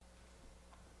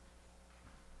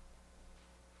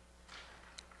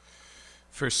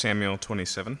1 Samuel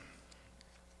 27.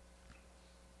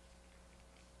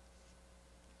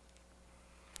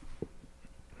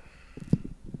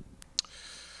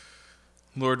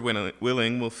 Lord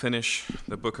willing, we'll finish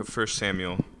the book of 1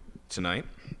 Samuel tonight.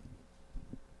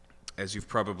 As you've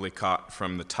probably caught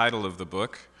from the title of the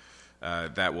book,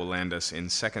 that will land us in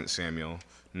 2 Samuel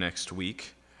next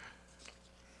week.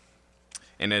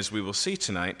 And as we will see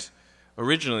tonight,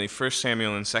 originally 1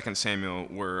 Samuel and 2 Samuel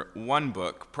were one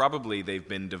book. Probably they've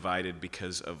been divided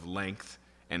because of length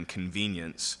and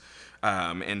convenience.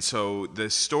 And so the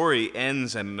story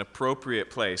ends at an appropriate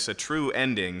place, a true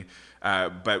ending,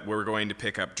 but we're going to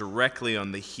pick up directly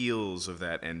on the heels of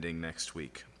that ending next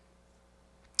week.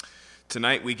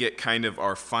 Tonight we get kind of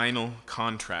our final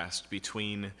contrast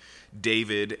between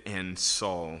David and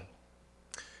Saul.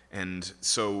 And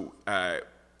so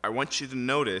I want you to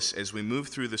notice as we move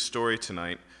through the story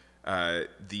tonight,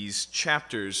 these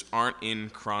chapters aren't in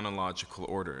chronological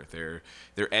order.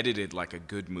 They're edited like a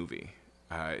good movie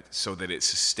so that it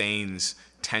sustains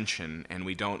tension and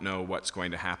we don't know what's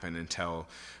going to happen until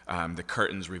the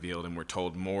curtain's revealed and we're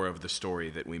told more of the story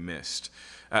that we missed.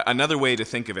 Another way to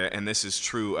think of it, and this is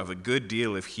true of a good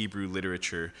deal of Hebrew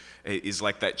literature, is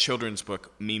like that children's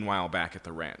book, Meanwhile Back at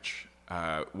the Ranch,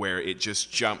 where it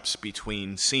just jumps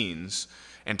between scenes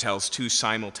and tells two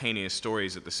simultaneous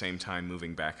stories at the same time,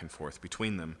 moving back and forth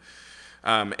between them.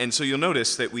 And so you'll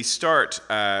notice that we start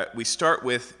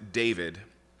with David.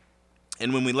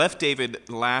 And when we left David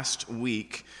last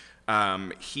week,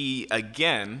 he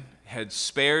again had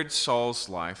spared Saul's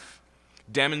life,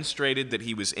 demonstrated that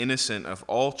he was innocent of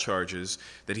all charges,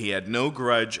 that he had no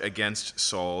grudge against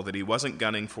Saul, that he wasn't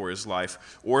gunning for his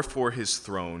life or for his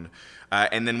throne.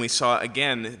 And then we saw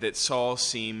again that Saul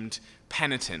seemed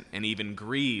penitent and even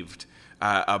grieved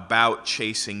about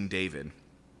chasing David.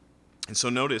 And so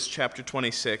notice chapter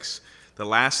 26, the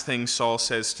last thing Saul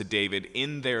says to David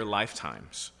in their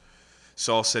lifetimes.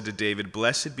 Saul said to David,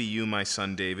 "Blessed be you, my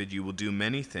son David. You will do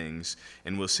many things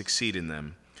and will succeed in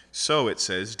them." So, it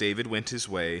says, David went his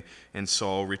way, and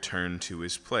Saul returned to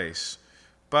his place.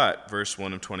 But, verse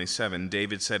 1 of 27,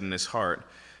 David said in his heart,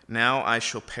 "Now I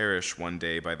shall perish one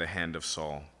day by the hand of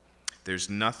Saul. There's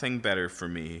nothing better for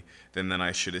me than that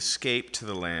I should escape to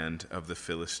the land of the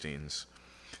Philistines."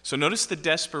 So notice the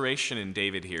desperation in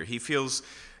David here. He feels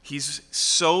he's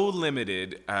so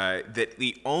limited that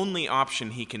the only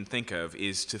option he can think of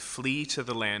is to flee to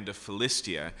the land of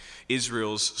Philistia,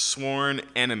 Israel's sworn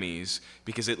enemies,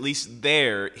 because at least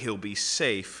there he'll be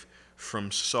safe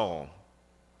from Saul.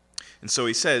 And so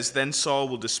he says, "Then Saul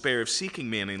will despair of seeking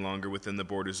me any longer within the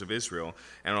borders of Israel,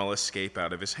 and I'll escape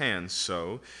out of his hands."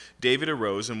 So David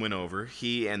arose and went over,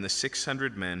 he and the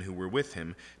 600 men who were with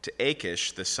him, to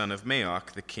Achish, the son of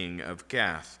Maoch, the king of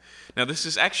Gath. Now this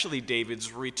is actually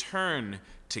David's return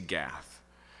to Gath.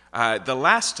 The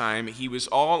last time he was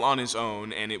all on his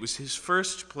own, and it was his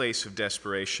first place of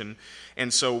desperation.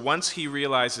 And so once he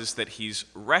realizes that he's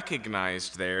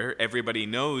recognized there, everybody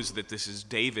knows that this is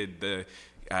David, the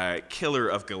killer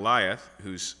of Goliath,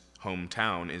 whose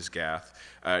hometown is Gath,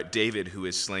 David, who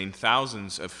has slain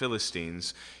thousands of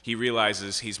Philistines, he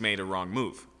realizes he's made a wrong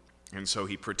move. And so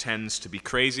he pretends to be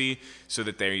crazy so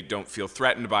that they don't feel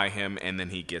threatened by him, and then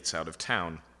he gets out of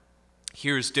town.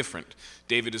 Here is different.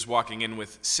 David is walking in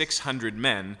with 600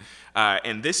 men,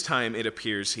 and this time it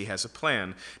appears he has a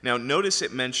plan. Now notice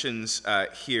it mentions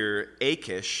here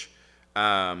Achish.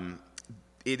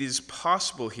 It is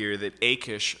possible here that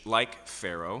Achish, like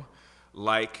Pharaoh,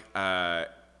 like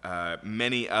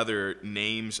many other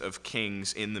names of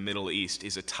kings in the Middle East,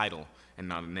 is a title and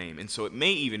not a name. And so it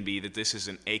may even be that this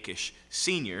isn't Achish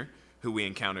Sr., who we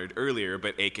encountered earlier,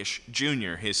 but Achish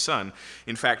Jr., his son.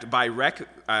 In fact, by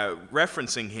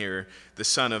referencing here the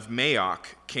son of Maoch,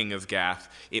 king of Gath,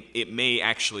 it may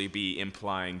actually be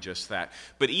implying just that.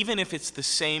 But even if it's the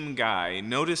same guy,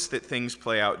 notice that things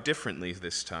play out differently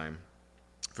this time.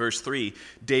 Verse 3,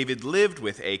 David lived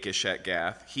with Achish at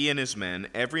Gath, he and his men,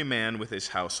 every man with his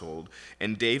household,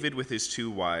 and David with his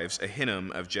 2 wives,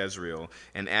 Ahinoam of Jezreel,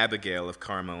 and Abigail of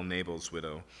Carmel, Nabal's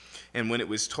widow. And when it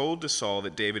was told to Saul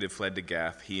that David had fled to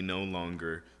Gath, he no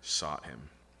longer sought him.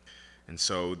 And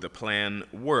so the plan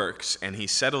works, and he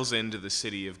settles into the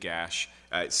city of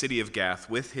Gath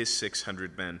with his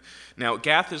 600 men. Now,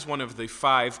 Gath is one of the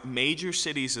 5 major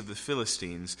cities of the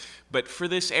Philistines, but for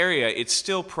this area, it's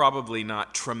still probably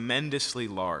not tremendously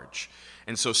large.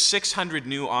 And so 600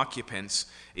 new occupants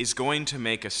is going to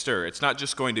make a stir. It's not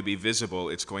just going to be visible,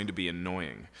 it's going to be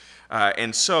annoying.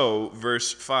 And so,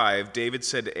 verse 5, David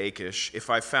said to Achish, "If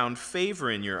I found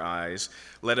favor in your eyes,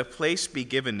 let a place be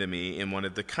given to me in one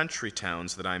of the country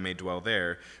towns that I may dwell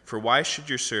there. For why should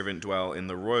your servant dwell in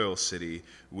the royal city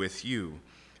wisely with you.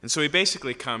 And so he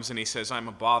basically comes and he says, I'm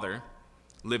a bother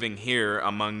living here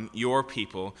among your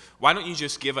people. Why don't you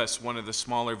just give us one of the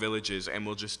smaller villages and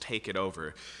we'll just take it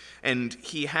over? And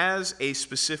he has a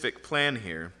specific plan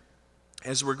here.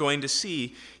 As we're going to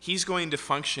see, he's going to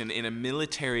function in a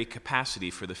military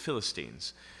capacity for the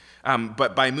Philistines.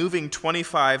 But by moving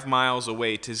 25 miles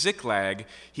away to Ziklag,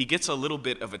 he gets a little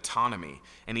bit of autonomy,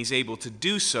 and he's able to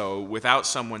do so without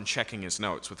someone checking his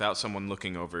notes, without someone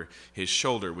looking over his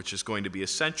shoulder, which is going to be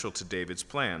essential to David's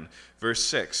plan. Verse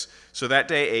 6, So that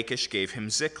day Achish gave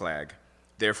him Ziklag.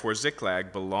 Therefore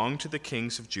Ziklag belonged to the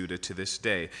kings of Judah to this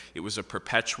day. It was a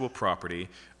perpetual property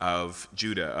of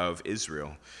Judah, of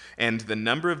Israel. And the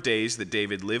number of days that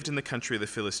David lived in the country of the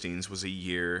Philistines was 1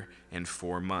 year and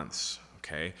 4 months.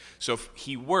 Okay, so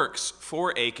he works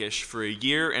for Achish for 1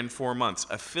 year and 4 months,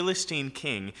 a Philistine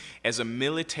king, as a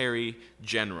military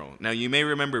general. Now, you may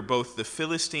remember both the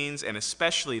Philistines and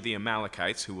especially the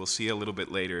Amalekites, who we'll see a little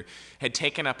bit later, had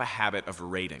taken up a habit of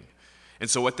raiding. And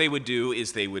so what they would do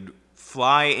is they would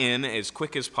fly in as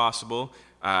quick as possible,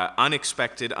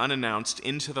 unexpected, unannounced,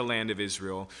 into the land of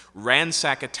Israel,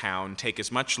 ransack a town, take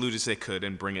as much loot as they could,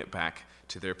 and bring it back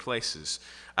to their places.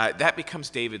 That becomes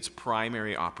David's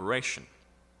primary operation.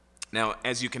 Now,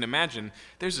 as you can imagine,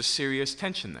 there's a serious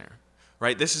tension there,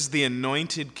 right? This is the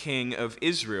anointed king of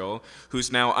Israel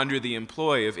who's now under the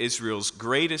employ of Israel's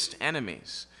greatest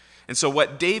enemies. And so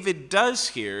what David does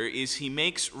here is he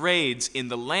makes raids in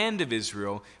the land of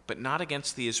Israel, but not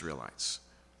against the Israelites.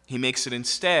 He makes it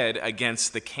instead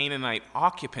against the Canaanite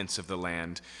occupants of the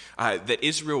land that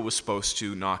Israel was supposed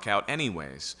to knock out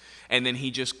anyways. And then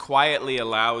he just quietly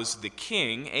allows the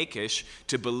king, Achish,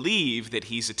 to believe that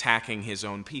he's attacking his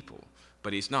own people,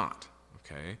 but he's not.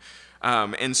 Okay?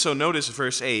 And so notice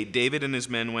verse 8, David and his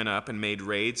men went up and made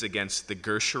raids against the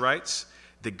Gershurites,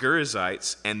 the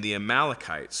Girzites, and the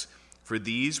Amalekites, for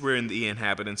these were the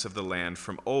inhabitants of the land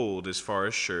from old as far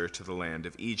as Shur to the land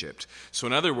of Egypt. So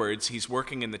in other words, he's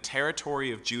working in the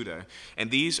territory of Judah, and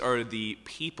these are the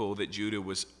people that Judah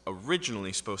was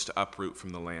originally supposed to uproot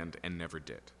from the land and never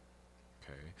did.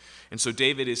 Okay? And so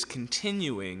David is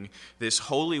continuing this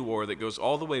holy war that goes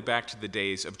all the way back to the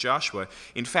days of Joshua.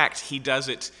 In fact, he does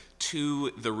it to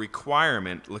the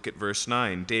requirement. Look at verse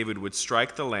 9. David would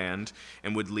strike the land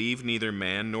and would leave neither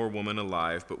man nor woman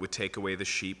alive, but would take away the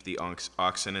sheep, the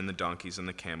oxen, and the donkeys, and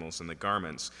the camels, and the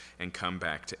garments, and come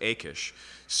back to Achish.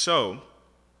 So,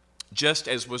 just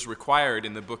as was required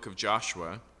in the book of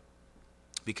Joshua,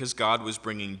 because God was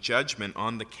bringing judgment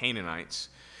on the Canaanites,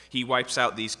 he wipes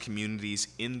out these communities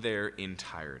in their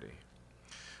entirety.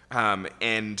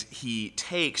 And he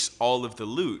takes all of the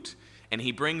loot, and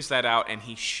he brings that out and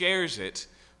he shares it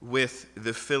with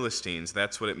the Philistines.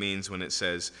 That's what it means when it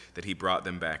says that he brought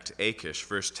them back to Achish.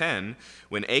 Verse 10,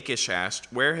 when Achish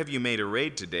asked, "Where have you made a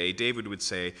raid today?" David would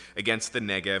say, "Against the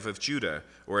Negev of Judah,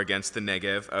 or against the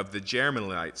Negev of the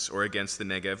Jerahmeelites, or against the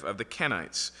Negev of the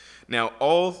Kenites." Now,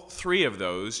 all three of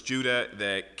those, Judah,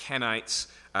 the Kenites,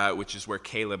 which is where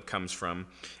Caleb comes from,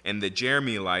 and the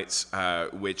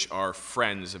Jerahmeelites, which are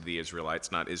friends of the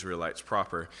Israelites, not Israelites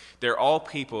proper, they're all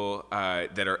people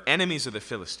that are enemies of the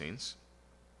Philistines,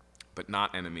 but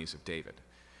not enemies of David.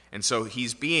 And so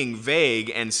he's being vague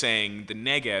and saying the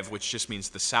Negev, which just means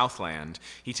the Southland.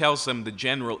 He tells them the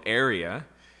general area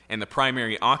and the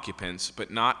primary occupants,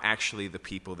 but not actually the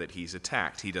people that he's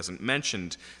attacked. He doesn't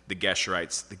mention the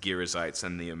Geshurites, the Girzites,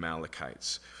 and the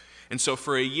Amalekites. And so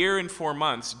for 1 year and 4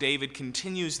 months, David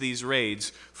continues these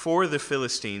raids for the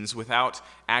Philistines without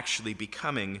actually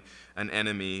becoming an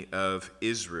enemy of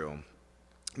Israel.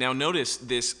 Now notice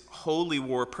this holy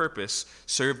war purpose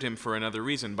served him for another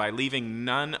reason. By leaving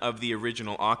none of the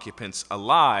original occupants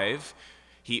alive,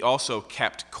 he also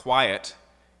kept quiet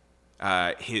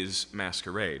his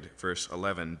masquerade. Verse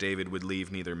 11, David would leave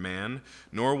neither man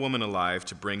nor woman alive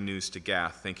to bring news to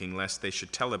Gath, thinking lest they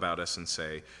should tell about us and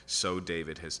say, "So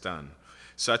David has done."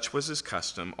 Such was his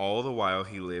custom all the while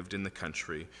he lived in the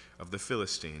country of the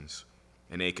Philistines.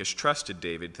 And Achish trusted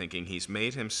David, thinking, "He's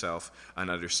made himself an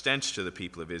utter stench to the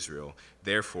people of Israel,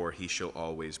 therefore he shall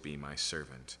always be my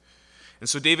servant." And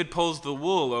so David pulls the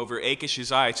wool over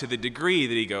Achish's eye to the degree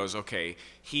that he goes, okay,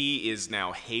 he is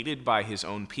now hated by his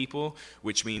own people,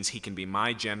 which means he can be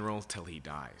my general till he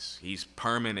dies. He's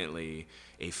permanently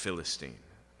a Philistine,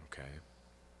 okay?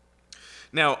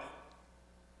 Now,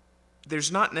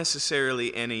 there's not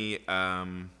necessarily any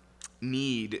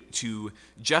need to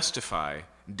justify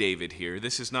David here.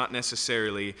 This is not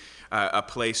necessarily a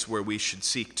place where we should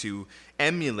seek to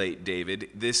emulate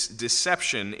David. This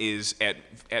deception is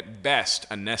at best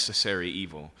a necessary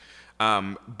evil.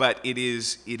 But it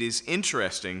is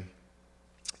interesting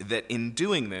that in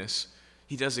doing this,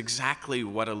 he does exactly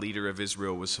what a leader of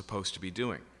Israel was supposed to be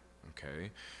doing,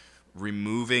 okay?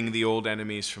 Removing the old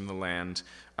enemies from the land,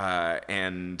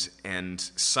 and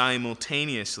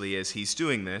simultaneously as he's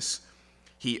doing this,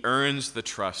 he earns the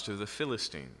trust of the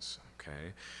Philistines,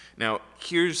 okay? Now,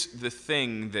 here's the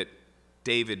thing that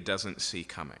David doesn't see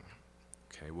coming,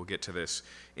 okay? We'll get to this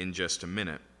in just a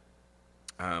minute.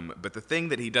 But the thing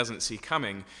that he doesn't see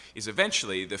coming is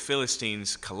eventually the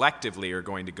Philistines collectively are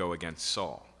going to go against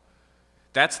Saul.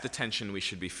 That's the tension we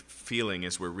should be feeling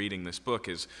as we're reading this book,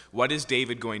 is what is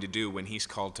David going to do when he's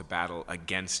called to battle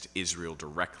against Israel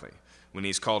directly? When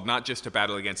he's called not just to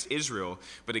battle against Israel,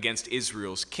 but against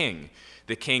Israel's king,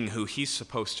 the king who he's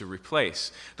supposed to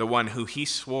replace, the one who he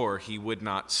swore he would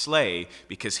not slay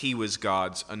because he was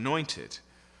God's anointed.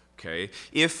 Okay?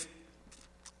 If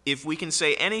we can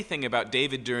say anything about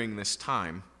David during this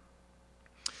time,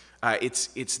 it's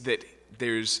that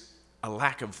there's a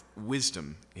lack of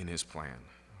wisdom in his plan,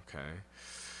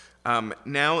 okay?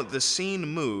 Now the scene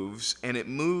moves, and it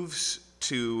moves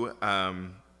to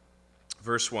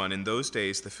verse 1. In those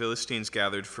days the Philistines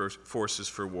gathered forces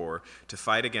for war to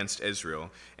fight against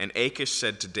Israel, and Achish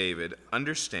said to David,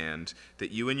 "Understand that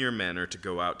you and your men are to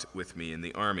go out with me in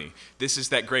the army." This is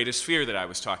that greatest fear that I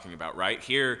was talking about, right?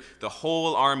 Here, the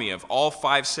whole army of all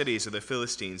 5 cities of the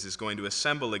Philistines is going to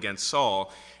assemble against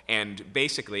Saul, and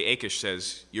basically Achish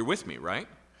says, "You're with me, right?"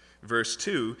 Verse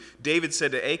 2, David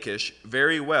said to Achish,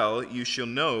 "Very well, you shall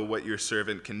know what your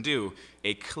servant can do."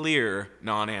 A clear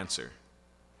non-answer,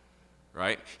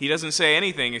 right? He doesn't say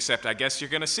anything except, "I guess you're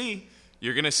going to see.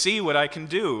 You're going to see what I can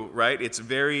do," right? It's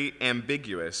very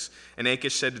ambiguous. And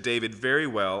Achish said to David, "Very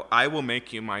well, I will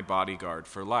make you my bodyguard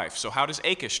for life." So how does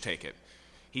Achish take it?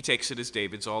 He takes it as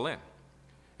David's all in.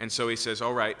 And so he says,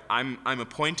 "All right, I'm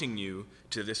appointing you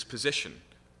to this position.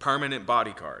 Permanent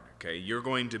bodyguard, okay? You're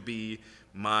going to be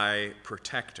my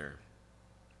protector."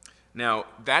 Now,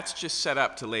 that's just set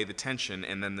up to lay the tension,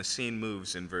 and then the scene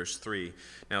moves in verse 3.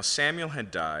 Now Samuel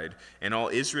had died, and all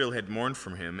Israel had mourned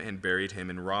for him and buried him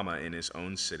in Ramah in his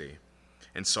own city.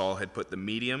 And Saul had put the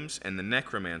mediums and the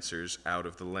necromancers out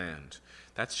of the land.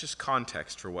 That's just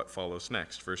context for what follows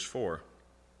next. Verse 4.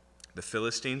 The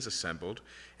Philistines assembled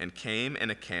and came and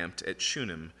encamped at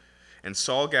Shunem, and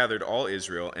Saul gathered all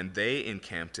Israel, and they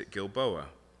encamped at Gilboa.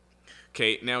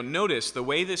 Okay, now notice the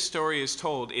way this story is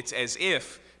told, it's as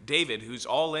if David, who's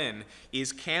all in,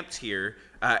 is camped here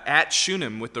at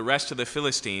Shunem with the rest of the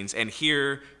Philistines, and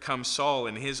here comes Saul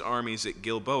and his armies at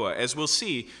Gilboa. As we'll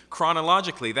see,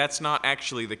 chronologically, that's not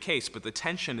actually the case, but the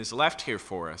tension is left here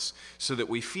for us so that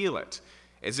we feel it,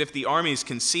 as if the armies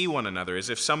can see one another,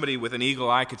 as if somebody with an eagle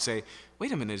eye could say,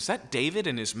 "Wait a minute, is that David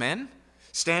and his men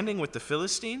standing with the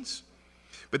Philistines?"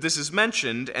 But this is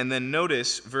mentioned, and then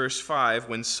notice verse 5,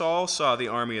 when Saul saw the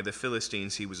army of the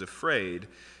Philistines, he was afraid,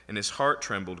 and his heart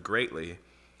trembled greatly.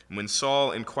 And when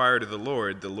Saul inquired of the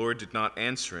Lord did not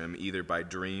answer him, either by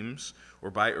dreams,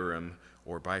 or by Urim,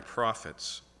 or by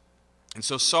prophets. And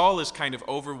so Saul is kind of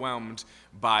overwhelmed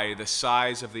by the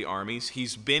size of the armies.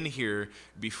 He's been here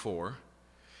before.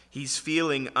 He's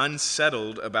feeling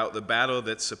unsettled about the battle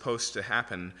that's supposed to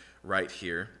happen right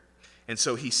here. And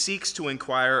so he seeks to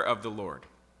inquire of the Lord.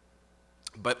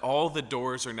 But all the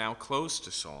doors are now closed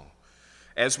to Saul.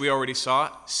 As we already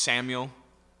saw, Samuel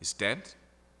is dead.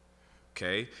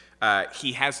 Okay,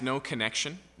 he has no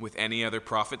connection with any other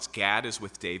prophets. Gad is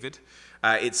with David.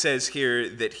 It says here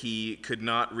that he could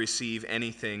not receive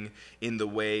anything in the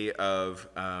way of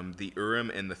the Urim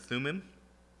and the Thummim.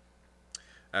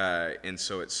 And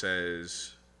so it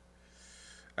says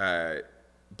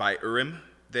by Urim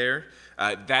there.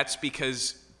 That's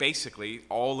because basically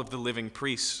all of the living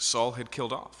priests Saul had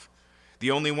killed off. The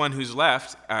only one who's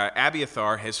left,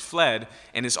 Abiathar, has fled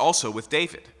and is also with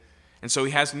David. And so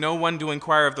he has no one to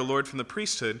inquire of the Lord from the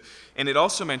priesthood. And it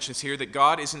also mentions here that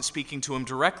God isn't speaking to him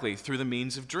directly through the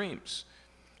means of dreams.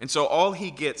 And so all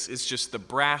he gets is just the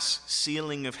brass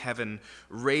ceiling of heaven,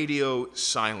 radio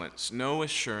silence, no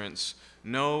assurance,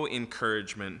 no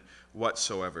encouragement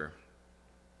whatsoever.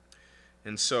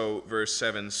 And so, verse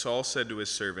 7, Saul said to his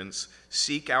servants,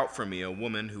 "Seek out for me a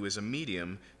woman who is a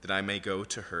medium, that I may go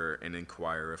to her and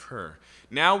inquire of her."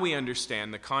 Now we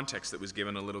understand the context that was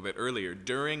given a little bit earlier.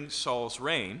 During Saul's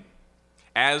reign,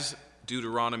 as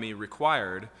Deuteronomy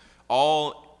required,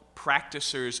 all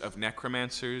practicers of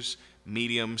necromancers,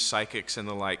 mediums, psychics, and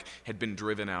the like had been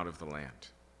driven out of the land.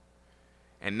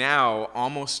 And now,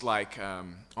 almost like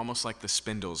the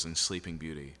spindles in Sleeping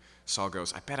Beauty, Saul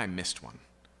goes, "I bet I missed one.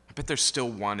 I bet there's still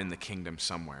one in the kingdom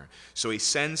somewhere." So he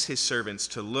sends his servants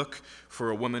to look for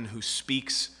a woman who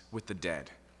speaks with the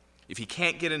dead. If he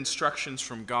can't get instructions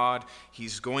from God,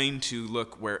 he's going to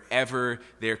look wherever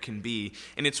there can be.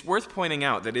 And it's worth pointing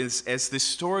out that as this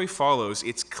story follows,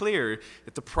 it's clear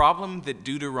that the problem that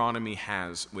Deuteronomy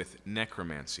has with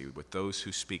necromancy, with those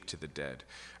who speak to the dead,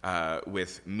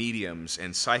 with mediums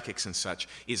and psychics and such,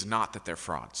 is not that they're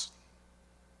frauds.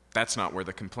 That's not where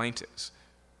the complaint is.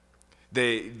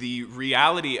 The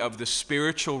reality of the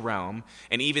spiritual realm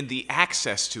and even the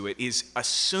access to it is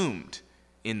assumed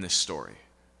in this story.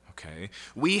 Okay?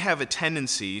 We have a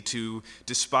tendency to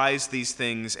despise these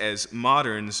things as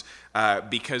moderns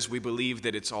because we believe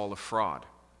that it's all a fraud.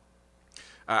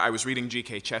 I was reading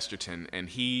G.K. Chesterton, and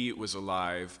he was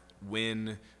alive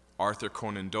when Arthur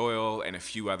Conan Doyle and a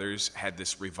few others had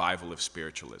this revival of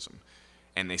spiritualism.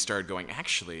 And they started going,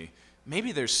 actually,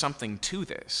 maybe there's something to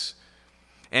this.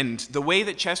 And the way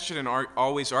that Chesterton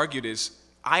always argued is,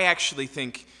 I actually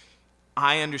think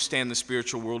I understand the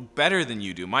spiritual world better than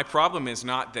you do. My problem is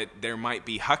not that there might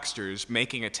be hucksters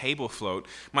making a table float.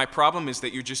 My problem is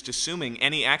that you're just assuming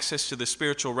any access to the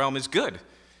spiritual realm is good,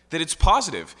 that it's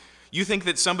positive. You think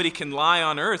that somebody can lie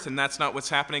on earth and that's not what's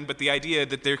happening, but the idea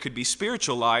that there could be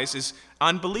spiritual lies is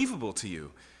unbelievable to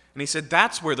you. And he said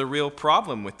that's where the real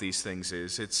problem with these things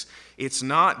is. It's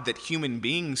not that human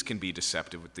beings can be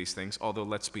deceptive with these things, although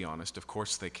let's be honest, of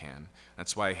course they can.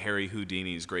 That's why Harry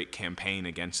Houdini's great campaign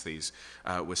against these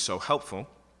was so helpful.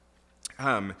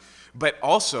 But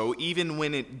also, even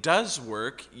when it does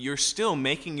work, you're still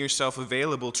making yourself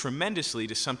available tremendously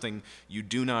to something you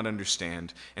do not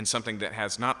understand, and something that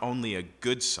has not only a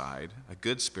good side, a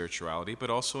good spirituality, but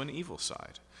also an evil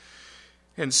side.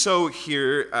 And so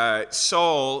here,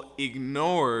 Saul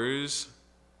ignores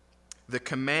the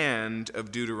command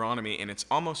of Deuteronomy, and it's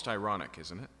almost ironic,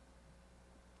 isn't it?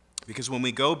 Because when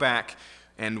we go back,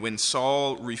 and when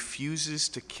Saul refuses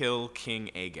to kill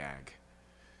King Agag,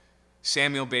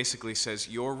 Samuel basically says,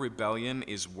 your rebellion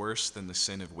is worse than the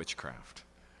sin of witchcraft.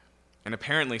 And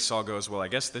apparently Saul goes, well, I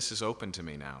guess this is open to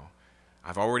me now.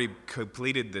 I've already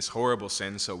completed this horrible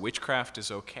sin, so witchcraft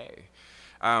is okay.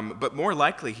 But more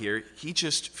likely here, he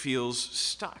just feels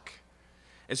stuck.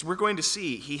 As we're going to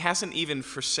see, he hasn't even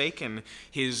forsaken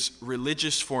his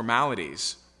religious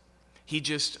formalities. He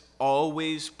just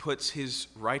always puts his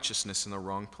righteousness in the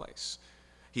wrong place.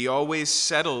 He always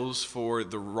settles for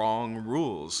the wrong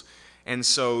rules. And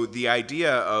so the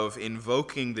idea of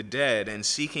invoking the dead and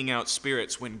seeking out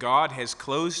spirits when God has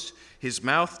closed his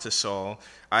mouth to Saul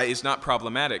is not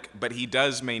problematic, but he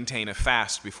does maintain a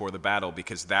fast before the battle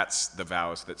because that's the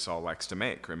vows that Saul likes to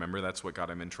make. Remember, that's what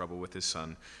got him in trouble with his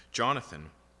son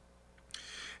Jonathan.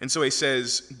 And so he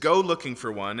says, go looking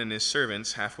for one, and his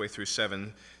servants, halfway through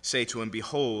 7, say to him,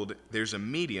 behold, there's a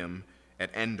medium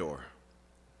at Endor.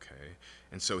 Okay.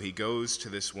 And so he goes to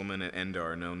this woman at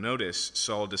Endor. Now notice,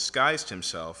 Saul disguised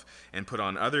himself and put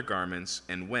on other garments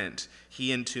and went,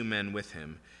 he and 2 men with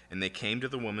him. And they came to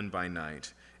the woman by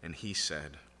night, and he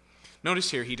said.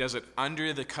 Notice here, he does it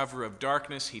under the cover of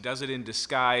darkness, he does it in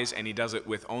disguise, and he does it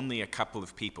with only a couple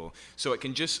of people. So it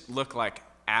can just look like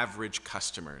average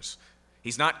customers.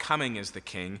 He's not coming as the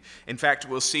king. In fact,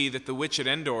 we'll see that the witch at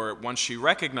Endor, once she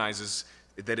recognizes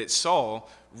that it's Saul,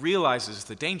 realizes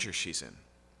the danger she's in.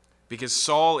 Because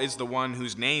Saul is the one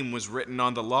whose name was written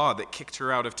on the law that kicked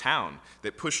her out of town,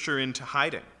 that pushed her into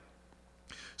hiding.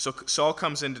 So Saul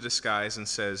comes into disguise and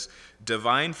says,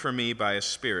 divine for me by a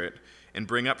spirit, and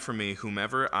bring up for me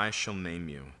whomever I shall name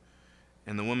you.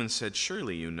 And the woman said,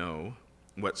 surely you know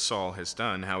what Saul has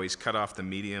done, how he's cut off the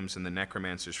mediums and the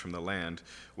necromancers from the land.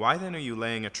 Why then are you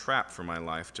laying a trap for my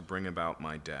life to bring about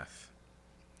my death?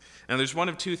 Now there's one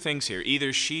of 2 things here.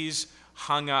 Either she's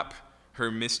hung up her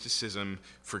mysticism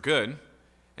for good,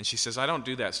 and she says, I don't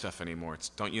do that stuff anymore.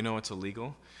 Don't you know it's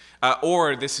illegal?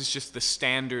 Or this is just the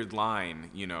standard line,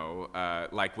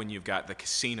 like when you've got the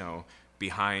casino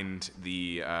behind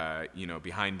the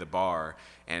bar,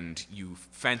 and you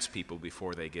fence people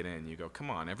before they get in. You go,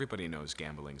 come on, everybody knows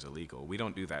gambling's illegal. We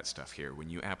don't do that stuff here, when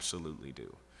you absolutely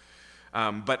do.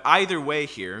 But either way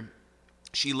here,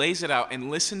 she lays it out,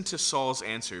 and listen to Saul's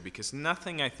answer, because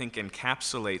nothing, I think,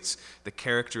 encapsulates the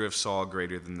character of Saul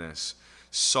greater than this.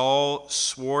 Saul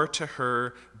swore to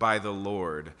her by the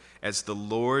Lord, as the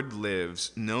Lord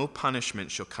lives, no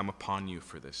punishment shall come upon you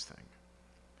for this thing.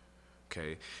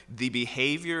 Okay, the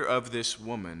behavior of this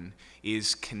woman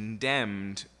is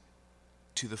condemned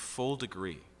to the full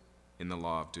degree in the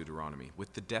law of Deuteronomy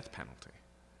with the death penalty.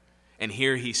 And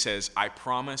here he says, I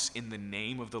promise in the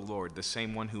name of the Lord, the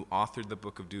same one who authored the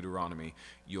book of Deuteronomy,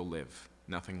 you'll live.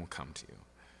 Nothing will come to you.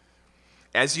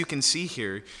 As you can see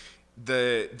here,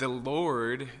 the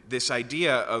Lord, this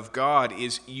idea of God,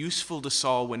 is useful to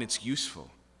Saul when it's useful.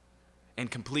 and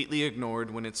completely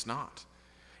ignored when it's not.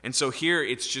 And so here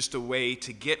it's just a way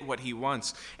to get what he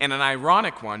wants, and an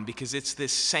ironic one, because it's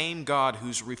this same God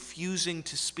who's refusing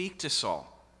to speak to Saul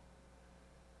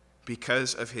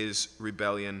because of his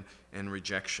rebellion and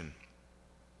rejection.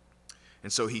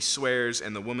 And so he swears,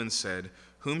 and the woman said,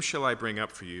 "Whom shall I bring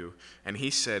up for you?" And he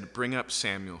said, "Bring up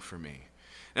Samuel for me."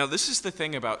 Now, this is the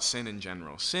thing about sin in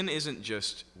general. Sin isn't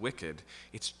just wicked,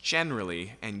 it's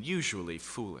generally and usually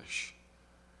foolish.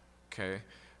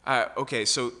 Okay,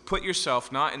 so put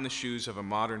yourself not in the shoes of a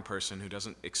modern person who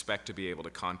doesn't expect to be able to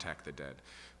contact the dead.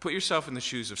 Put yourself in the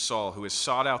shoes of Saul, who has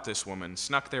sought out this woman,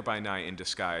 snuck there by night in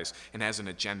disguise, and has an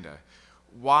agenda.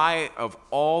 Why, of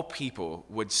all people,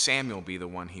 would Samuel be the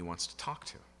one he wants to talk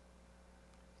to?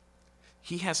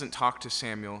 He hasn't talked to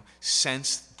Samuel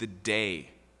since the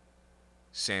day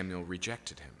Samuel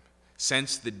rejected him,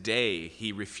 since the day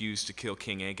he refused to kill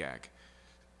King Agag.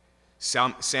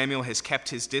 Samuel has kept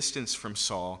his distance from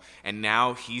Saul, and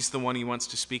now he's the one he wants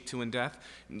to speak to in death.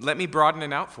 Let me broaden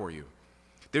it out for you.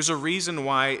 There's a reason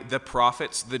why the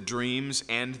prophets, the dreams,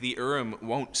 and the Urim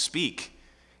won't speak.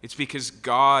 It's because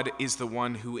God is the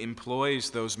one who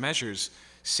employs those measures.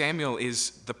 Samuel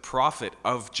is the prophet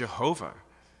of Jehovah.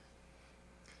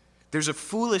 There's a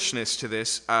foolishness to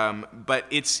this, but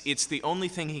it's the only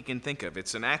thing he can think of.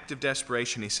 It's an act of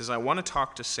desperation. He says, "I want to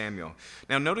talk to Samuel."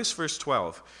 Now notice verse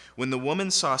 12. When the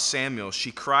woman saw Samuel,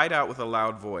 she cried out with a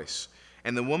loud voice.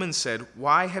 And the woman said,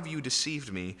 "Why have you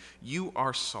deceived me? You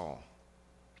are Saul."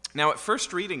 Now at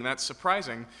first reading, that's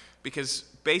surprising, because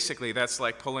basically that's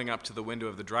like pulling up to the window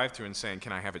of the drive-thru and saying,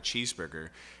 "Can I have a cheeseburger?"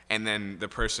 And then the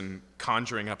person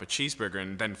conjuring up a cheeseburger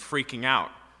and then freaking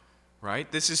out.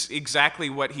 Right? This is exactly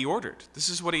what he ordered. This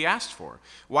is what he asked for.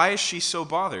 Why is she so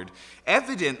bothered?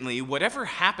 Evidently, whatever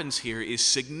happens here is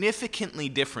significantly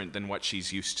different than what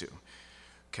she's used to.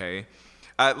 Okay?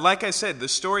 Like I said, the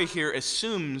story here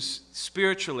assumes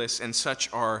spiritualists and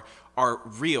such are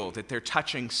real, that they're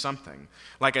touching something.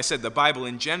 Like I said, the Bible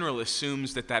in general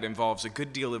assumes that involves a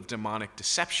good deal of demonic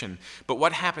deception. But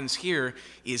what happens here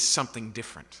is something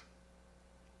different.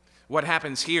 What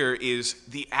happens here is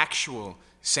the actual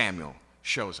Samuel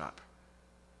shows up.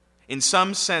 In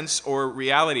some sense or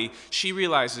reality, she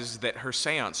realizes that her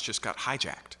seance just got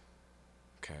hijacked.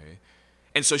 Okay?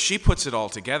 And so she puts it all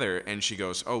together and she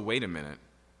goes, "Oh, wait a minute.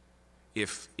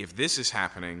 If this is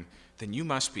happening, then you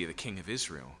must be the king of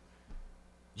Israel.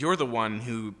 You're the one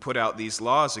who put out these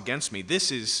laws against me.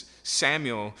 This is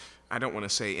Samuel, I don't want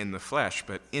to say in the flesh,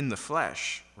 but in the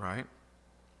flesh," right?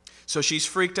 So she's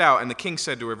freaked out, and the king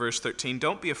said to her, verse 13,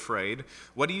 "Don't be afraid.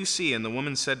 What do you see?" And the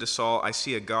woman said to Saul, "I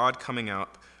see a God coming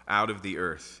out of the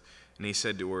earth." And he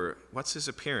said to her, "What's his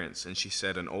appearance?" And she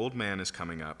said, "An old man is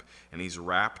coming up, and he's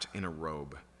wrapped in a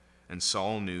robe." And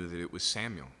Saul knew that it was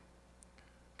Samuel.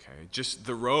 Okay, just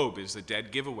the robe is the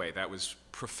dead giveaway. That was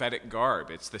prophetic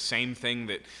garb. It's the same thing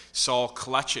that Saul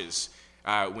clutches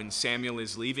when Samuel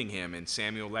is leaving him, and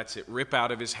Samuel lets it rip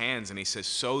out of his hands, and he says,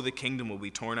 "So the kingdom will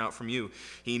be torn out from you."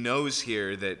 He knows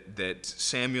here that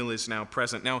Samuel is now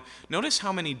present. Now, notice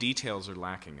how many details are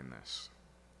lacking in this.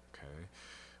 Okay,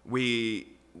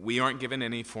 we aren't given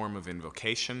any form of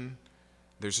invocation.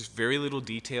 There's just very little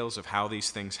details of how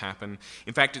these things happen.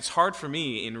 In fact, it's hard for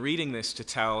me in reading this to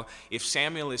tell if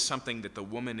Samuel is something that the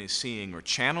woman is seeing or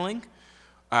channeling,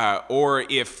 or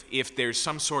if there's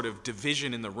some sort of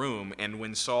division in the room, and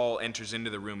when Saul enters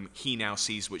into the room, he now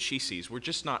sees what she sees. We're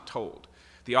just not told.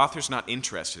 The author's not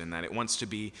interested in that. It wants to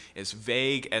be as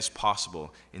vague as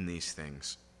possible in these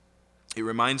things. It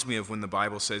reminds me of when the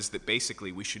Bible says that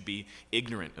basically we should be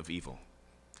ignorant of evil.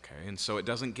 Okay? And so it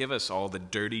doesn't give us all the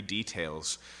dirty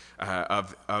details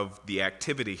of the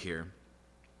activity here.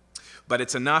 But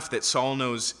it's enough that Saul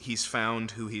knows he's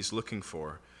found who he's looking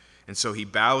for. And so he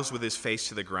bows with his face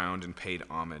to the ground and paid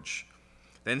homage.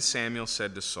 Then Samuel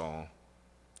said to Saul,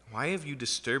 "Why have you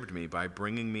disturbed me by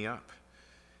bringing me up?"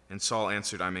 And Saul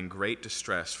answered, "I'm in great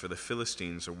distress, for the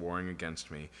Philistines are warring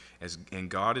against me, and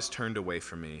God has turned away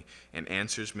from me and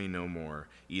answers me no more,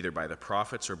 either by the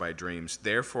prophets or by dreams.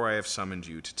 Therefore I have summoned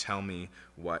you to tell me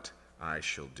what I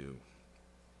shall do."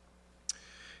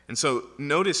 And so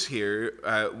notice here,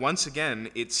 once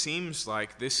again, it seems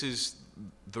like this is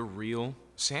the real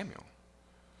Samuel.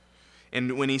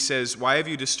 And when he says, "Why have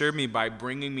you disturbed me by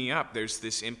bringing me up?" there's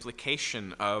this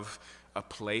implication of a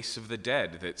place of the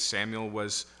dead that Samuel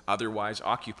was otherwise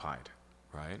occupied,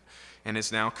 right? And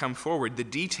has now come forward. The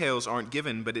details aren't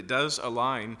given, but it does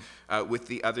align with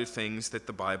the other things that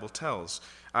the Bible tells.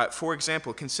 For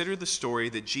example, consider the story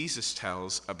that Jesus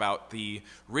tells about the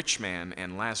rich man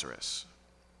and Lazarus.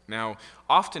 Now,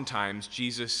 oftentimes,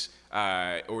 Jesus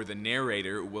or the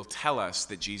narrator will tell us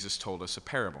that Jesus told us a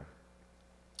parable.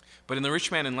 But in the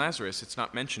rich man and Lazarus, it's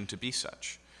not mentioned to be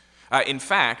such. In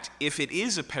fact, if it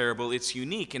is a parable, it's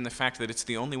unique in the fact that it's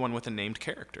the only one with a named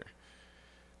character.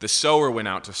 The sower went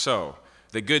out to sow.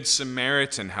 The good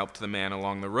Samaritan helped the man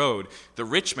along the road. The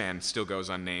rich man still goes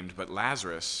unnamed, but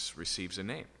Lazarus receives a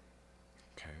name.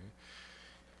 Okay.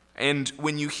 And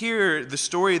when you hear the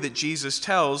story that Jesus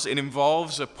tells, it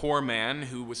involves a poor man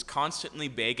who was constantly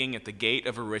begging at the gate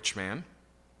of a rich man,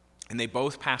 and they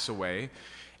both pass away,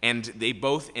 and they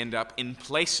both end up in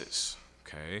places.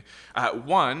 Okay.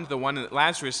 The one that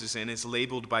Lazarus is in, is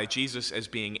labeled by Jesus as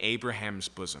being Abraham's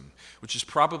bosom, which is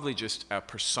probably just a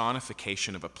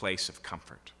personification of a place of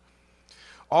comfort.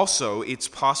 Also, it's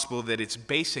possible that it's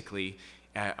basically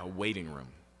a waiting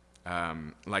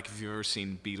room. Like if you've ever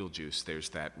seen Beetlejuice, there's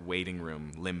that waiting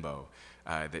room limbo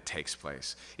that takes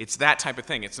place. It's that type of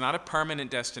thing. It's not a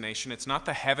permanent destination. It's not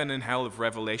the heaven and hell of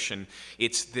Revelation.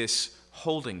 It's this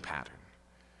holding pattern.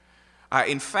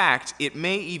 In fact, it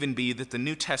may even be that the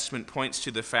New Testament points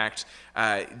to the fact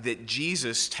that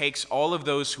Jesus takes all of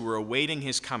those who are awaiting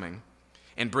his coming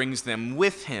and brings them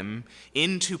with him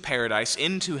into paradise,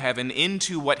 into heaven,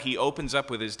 into what he opens up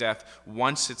with his death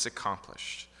once it's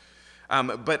accomplished.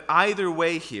 But either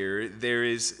way here, there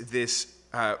is this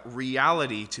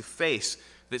reality to face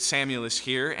that Samuel is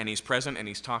here and he's present and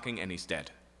he's talking and he's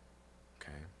dead.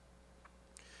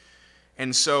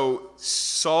 And so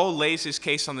Saul lays his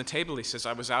case on the table. He says,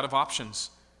 I was out of options.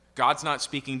 God's not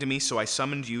speaking to me, so I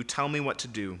summoned you. Tell me what to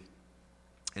do.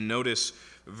 And notice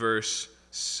verse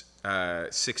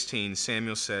 16.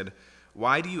 Samuel said,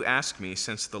 why do you ask me,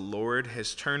 since the Lord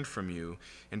has turned from you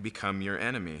and become your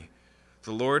enemy?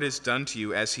 The Lord has done to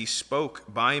you as he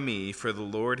spoke by me, for the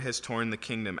Lord has torn the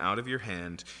kingdom out of your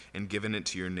hand and given it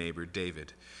to your neighbor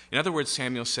David. In other words,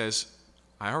 Samuel says,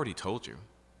 I already told you.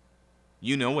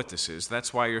 You know what this is.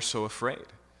 That's why you're so afraid.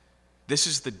 This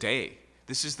is the day.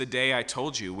 This is the day I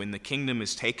told you, when the kingdom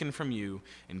is taken from you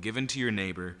and given to your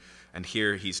neighbor. And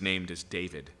here he's named as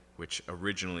David, which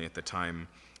originally at the time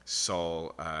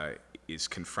Saul is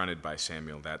confronted by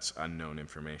Samuel. That's unknown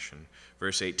information.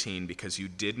 Verse 18, because you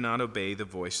did not obey the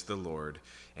voice of the Lord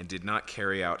and did not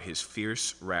carry out his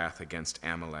fierce wrath against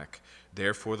Amalek,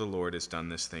 therefore the Lord has done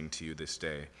this thing to you this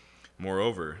day.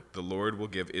 Moreover, the Lord will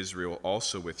give Israel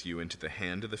also with you into the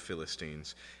hand of the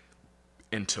Philistines,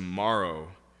 and tomorrow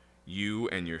you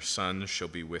and your sons shall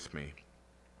be with me.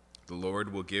 The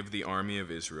Lord will give the army of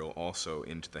Israel also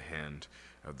into the hand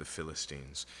of the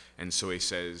Philistines. And so he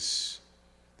says,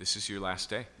 this is your last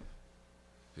day.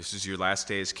 This is your last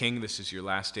day as king. This is your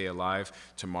last day alive.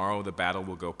 Tomorrow the battle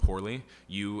will go poorly.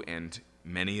 You and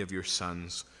many of your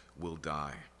sons will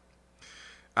die.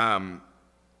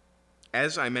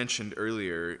 As I mentioned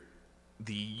earlier,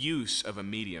 the use of a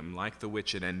medium like the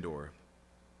witch at Endor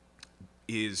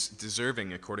is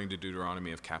deserving, according to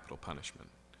Deuteronomy, of capital punishment.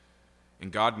 And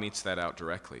God meets that out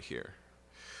directly here.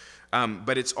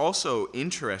 But it's also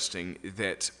interesting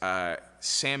that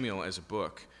Samuel as a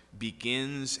book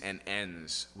begins and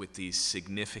ends with these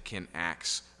significant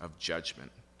acts of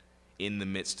judgment in the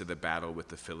midst of the battle with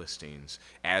the Philistines,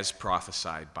 as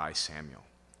prophesied by Samuel.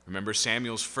 Remember,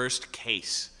 Samuel's first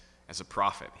case as a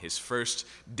prophet, his first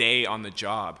day on the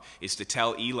job, is to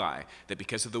tell Eli that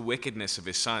because of the wickedness of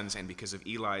his sons and because of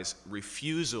Eli's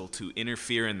refusal to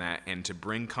interfere in that and to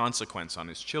bring consequence on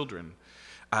his children,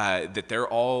 that they're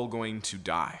all going to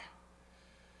die.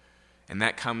 And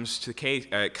that comes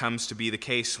to be the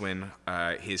case when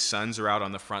his sons are out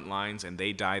on the front lines and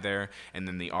they die there, and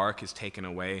then the ark is taken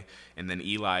away, and then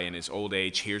Eli in his old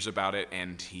age hears about it,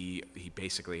 and he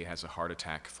basically has a heart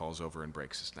attack, falls over and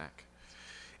breaks his neck.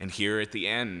 And here at the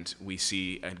end, we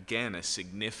see, again, a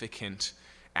significant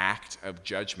act of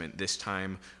judgment, this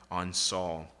time on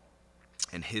Saul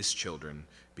and his children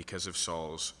because of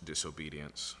Saul's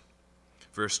disobedience.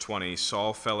 Verse 20,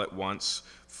 Saul fell at once,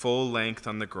 full length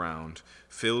on the ground,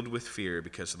 filled with fear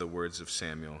because of the words of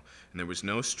Samuel, and there was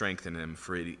no strength in him,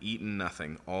 for he had eaten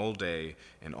nothing all day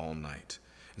and all night.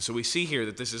 And so we see here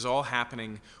that this is all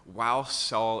happening while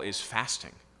Saul is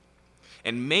fasting.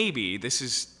 And maybe this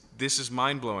is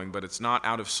mind-blowing, but it's not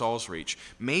out of Saul's reach.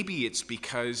 Maybe it's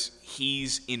because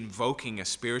he's invoking a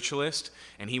spiritualist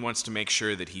and he wants to make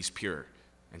sure that he's pure.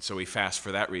 And so he fasts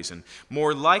for that reason.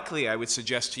 More likely, I would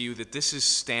suggest to you that this is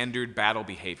standard battle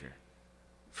behavior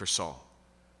for Saul.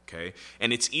 Okay?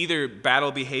 And it's either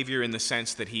battle behavior in the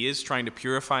sense that he is trying to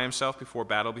purify himself before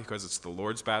battle because it's the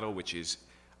Lord's battle, which is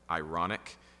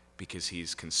ironic because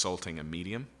he's consulting a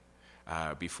medium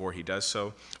before he does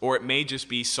so. Or it may just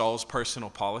be Saul's personal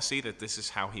policy that this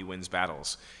is how he wins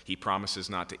battles. He promises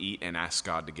not to eat and asks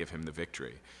God to give him the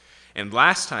victory. And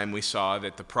last time we saw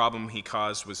that the problem he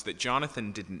caused was that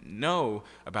Jonathan didn't know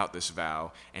about this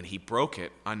vow, and he broke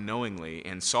it unknowingly,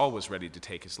 and Saul was ready to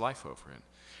take his life over it.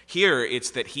 Here,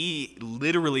 it's that he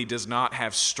literally does not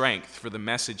have strength for the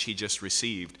message he just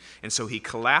received, and so he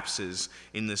collapses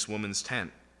in this woman's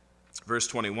tent. Verse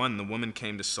 21, the woman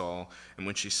came to Saul, and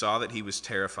when she saw that he was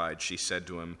terrified, she said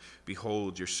to him,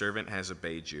 "Behold, your servant has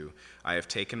obeyed you. I have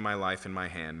taken my life in my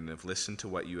hand and have listened to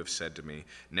what you have said to me.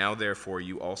 Now, therefore,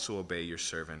 you also obey your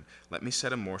servant. Let me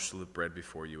set a morsel of bread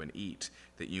before you and eat,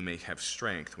 that you may have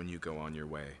strength when you go on your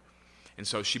way." And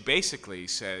so she basically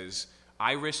says,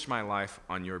 I risked my life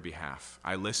on your behalf.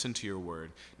 I listened to your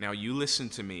word. Now you listen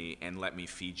to me and let me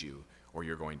feed you, or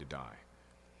you're going to die.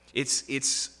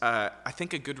 It's I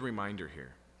think, a good reminder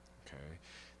here, okay,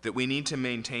 that we need to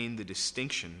maintain the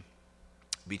distinction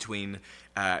between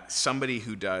somebody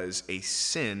who does a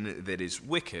sin that is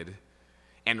wicked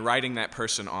and writing that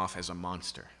person off as a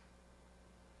monster.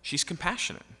 She's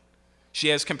compassionate. She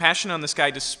has compassion on this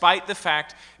guy despite the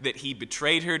fact that he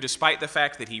betrayed her, despite the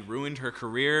fact that he ruined her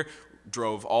career,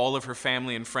 drove all of her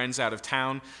family and friends out of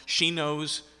town. She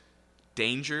knows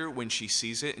danger when she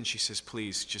sees it, and she says,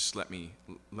 "Please, just let me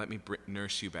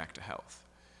nurse you back to health."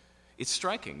 It's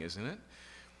striking, isn't it?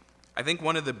 I think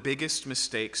one of the biggest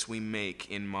mistakes we make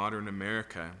in modern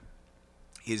America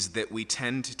is that we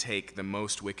tend to take the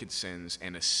most wicked sins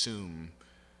and assume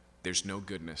there's no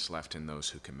goodness left in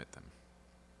those who commit them.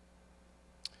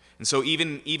 And so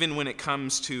even when it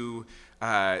comes to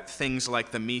things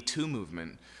like the Me Too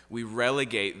movement, we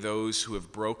relegate those who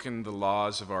have broken the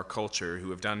laws of our culture, who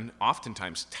have done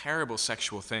oftentimes terrible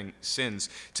sexual sins,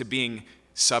 to being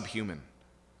subhuman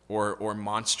or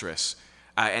monstrous.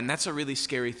 And that's a really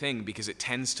scary thing because it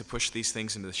tends to push these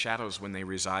things into the shadows when they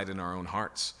reside in our own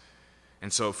hearts.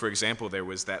 And so, for example, there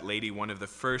was that lady, one of the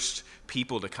first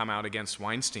people to come out against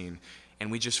Weinstein,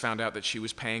 and we just found out that she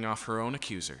was paying off her own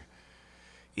accuser.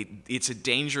 It's a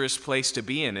dangerous place to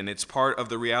be in, and it's part of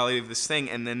the reality of this thing.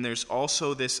 And then there's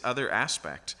also this other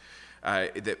aspect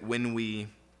that when we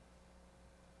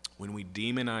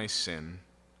demonize sin,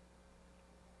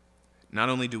 not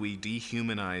only do we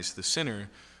dehumanize the sinner,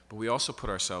 but we also put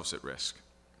ourselves at risk.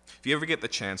 If you ever get the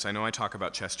chance, I know I talk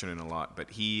about Chesterton a lot,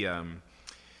 but he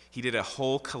did a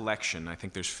whole collection, I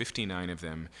think there's 59 of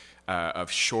them,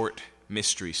 of short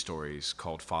mystery stories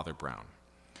called Father Brown.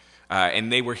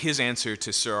 And they were his answer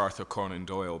to Sir Arthur Conan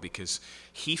Doyle, because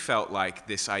he felt like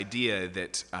this idea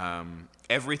that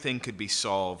everything could be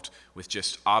solved with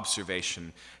just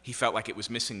observation, he felt like it was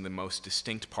missing the most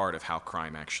distinct part of how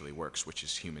crime actually works, which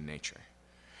is human nature.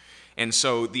 And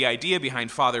so the idea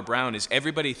behind Father Brown is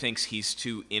everybody thinks he's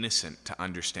too innocent to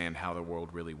understand how the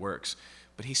world really works,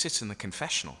 but he sits in the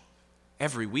confessional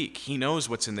every week. He knows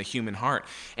what's in the human heart.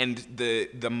 And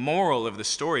the moral of the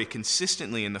story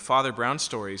consistently in the Father Brown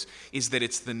stories is that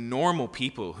it's the normal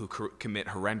people who commit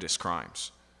horrendous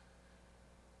crimes,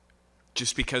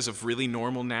 just because of really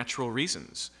normal, natural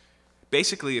reasons.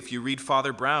 Basically, if you read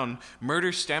Father Brown,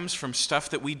 murder stems from stuff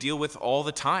that we deal with all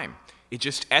the time. It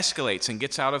just escalates and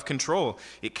gets out of control.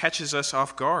 It catches us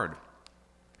off guard.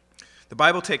 The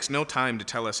Bible takes no time to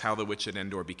tell us how the witch at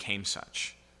Endor became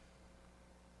such.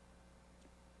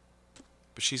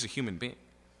 But she's a human being.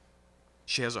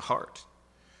 She has a heart.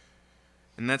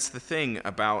 And that's the thing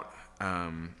about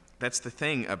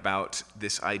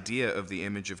this idea of the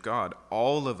image of God.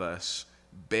 All of us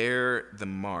bear the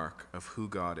mark of who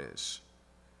God is.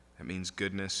 It means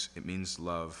goodness. It means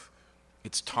love.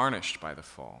 It's tarnished by the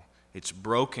fall. It's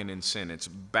broken in sin. It's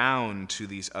bound to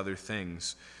these other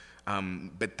things.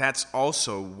 But that's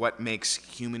also what makes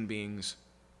human beings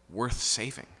worth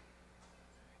saving.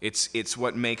 It's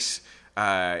what makes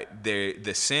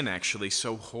the sin actually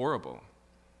so horrible.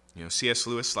 You know, C.S.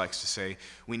 Lewis likes to say,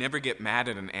 we never get mad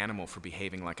at an animal for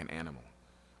behaving like an animal,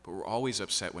 but we're always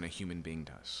upset when a human being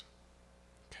does.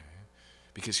 Okay?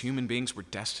 Because human beings were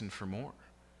destined for more.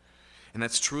 And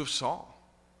that's true of Saul.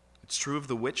 It's true of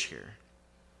the witch here.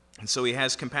 And so he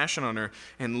has compassion on her.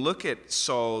 And look at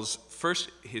Saul's, first,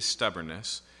 his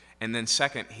stubbornness, and then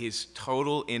second, his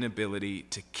total inability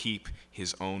to keep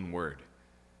his own word.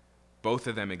 Both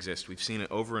of them exist. We've seen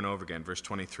it over and over again. Verse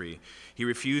 23, he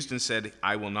refused and said,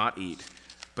 I will not eat.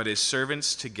 But his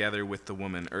servants together with the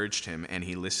woman urged him, and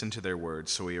he listened to their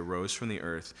words. So he arose from the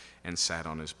earth and sat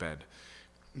on his bed.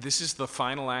 This is the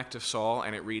final act of Saul,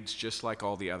 and it reads just like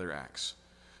all the other acts.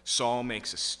 Saul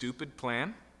makes a stupid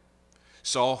plan.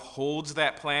 Saul holds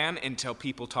that plan until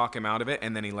people talk him out of it,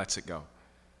 and then he lets it go.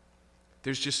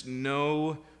 There's just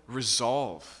no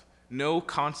resolve, no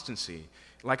constancy.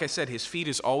 Like I said, his feet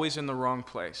is always in the wrong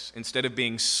place. Instead of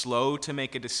being slow to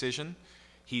make a decision,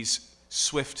 he's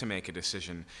swift to make a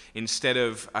decision. Instead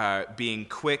of being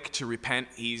quick to repent,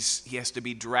 he has to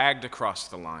be dragged across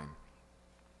the line.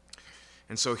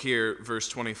 And so here, verse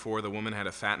 24, the woman had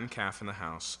a fattened calf in the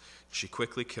house. She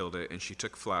quickly killed it, and she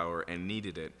took flour and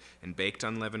kneaded it and baked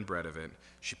unleavened bread of it.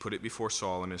 She put it before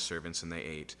Saul and his servants, and they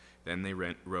ate. Then they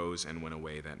rose and went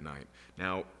away that night.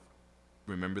 Now,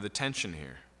 remember the tension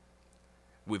here.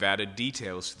 We've added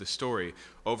details to the story.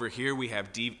 Over here we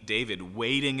have David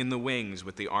waiting in the wings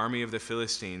with the army of the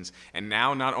Philistines. And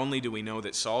now not only do we know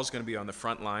that Saul's going to be on the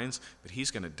front lines, but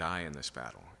he's going to die in this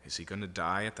battle. Is he going to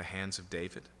die at the hands of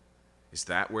David? Is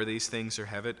that where these things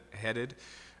are headed?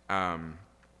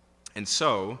 And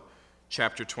so,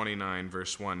 chapter 29,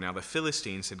 verse 1, now the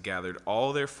Philistines had gathered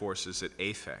all their forces at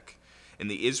Aphek, and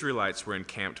the Israelites were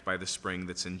encamped by the spring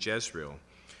that's in Jezreel.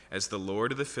 As the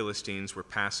Lord of the Philistines were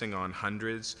passing on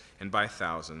hundreds and by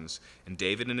thousands, and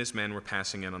David and his men were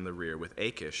passing in on the rear with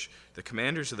Achish, the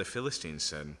commanders of the Philistines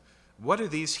said, "What are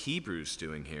these Hebrews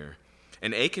doing here?"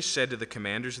 And Achish said to the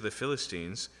commanders of the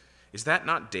Philistines, "Is that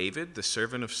not David, the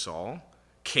servant of Saul,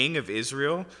 king of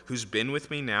Israel, who's been with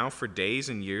me now for days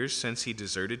and years since he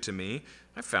deserted to me?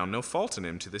 I found no fault in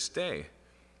him to this day."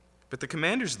 But the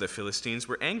commanders of the Philistines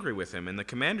were angry with him, and the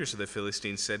commanders of the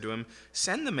Philistines said to him,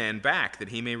 "Send the man back, that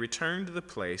he may return to the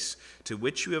place to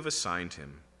which you have assigned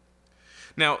him."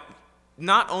 Now,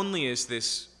 not only is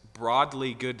this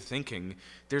broadly good thinking,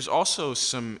 there's also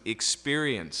some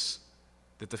experience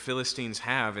that the Philistines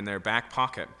have in their back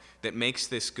pocket that makes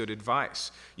this good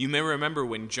advice. You may remember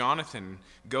when Jonathan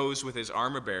goes with his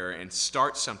armor bearer and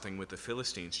starts something with the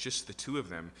Philistines, just the two of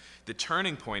them. The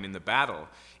turning point in the battle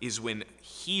is when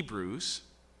Hebrews,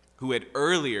 who had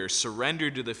earlier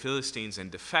surrendered to the Philistines and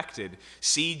defected,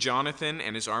 see Jonathan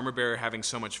and his armor bearer having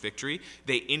so much victory,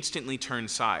 they instantly turn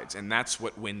sides, and that's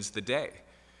what wins the day.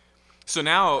 So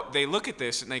now they look at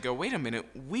this and they go, wait a minute,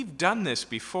 we've done this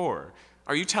before.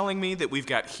 Are you telling me that we've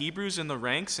got Hebrews in the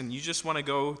ranks and you just want to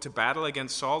go to battle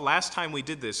against Saul? Last time we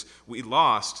did this, we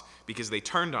lost because they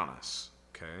turned on us.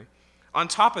 Okay. On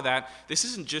top of that, this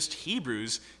isn't just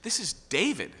Hebrews, this is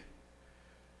David.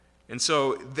 And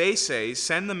so they say,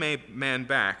 "Send the man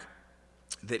back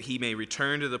that he may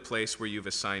return to the place where you've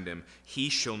assigned him. He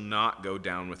shall not go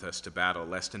down with us to battle,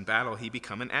 lest in battle he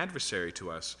become an adversary to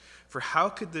us. For how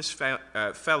could this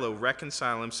fellow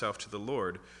reconcile himself to the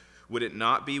Lord? Would it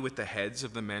not be with the heads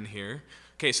of the men here?"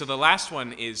 Okay, so the last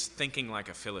one is thinking like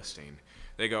a Philistine.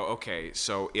 They go, okay,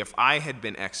 so if I had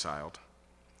been exiled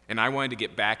and I wanted to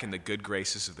get back in the good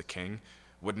graces of the king,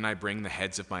 wouldn't I bring the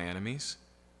heads of my enemies?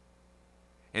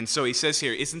 And so he says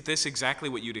here, isn't this exactly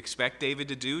what you'd expect David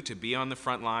to do, to be on the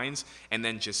front lines and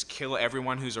then just kill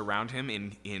everyone who's around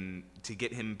him to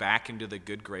get him back into the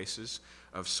good graces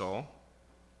of Saul?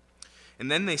 And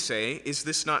then they say, "Is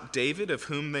this not David of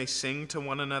whom they sing to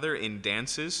one another in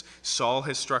dances? Saul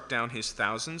has struck down his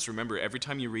thousands." Remember, every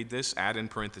time you read this, add in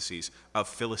parentheses, "of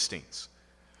Philistines."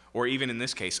 Or even in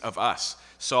this case, "of us."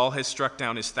 Saul has struck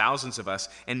down his thousands of us,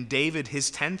 and David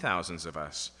his 10,000s of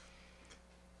us.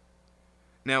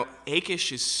 Now,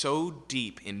 Achish is so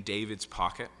deep in David's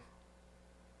pocket,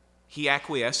 he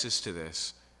acquiesces to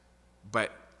this,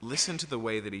 but listen to the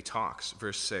way that he talks.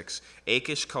 Verse 6,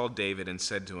 "Achish called David and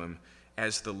said to him,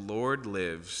 'As the Lord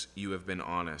lives, you have been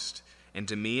honest, and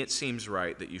to me it seems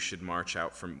right that you should march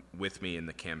out with me in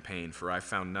the campaign, for I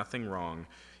found nothing wrong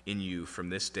in you from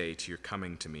this day to your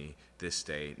coming to me this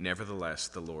day. Nevertheless,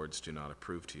 the Lord's do not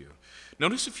approve to you.'"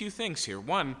 Notice a few things here.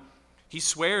 One, he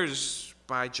swears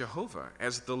by Jehovah,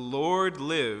 "As the Lord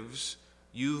lives,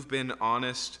 you've been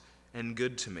honest and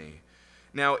good to me."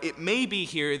 Now, it may be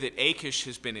here that Achish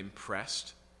has been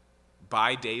impressed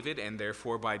by David and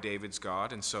therefore by David's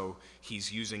God, and so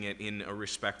he's using it in a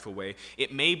respectful way.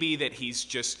 It may be that he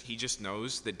just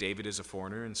knows that David is a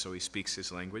foreigner, and so he speaks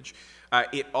his language.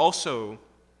 It also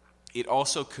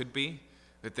could be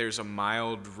that there's a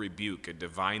mild rebuke, a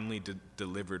divinely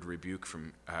delivered rebuke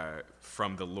from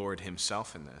the Lord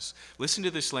himself in this. Listen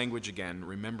to this language again,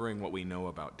 remembering what we know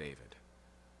about David.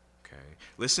 Okay.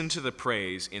 Listen to the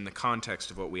praise in the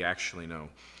context of what we actually know.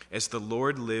 "As the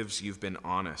Lord lives, you've been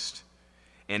honest.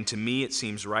 And to me it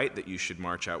seems right that you should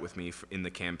march out with me in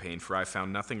the campaign, for I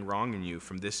found nothing wrong in you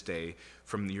from this day,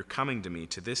 from your coming to me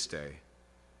to this day."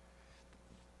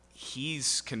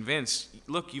 He's convinced,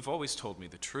 look, you've always told me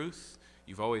the truth.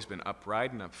 You've always been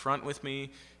upright and upfront with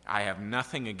me. I have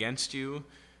nothing against you,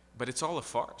 but it's all a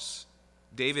farce.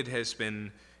 David has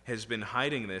been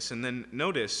hiding this. And then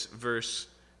notice verse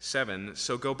 7,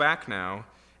 "So go back now,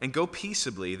 and go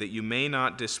peaceably, that you may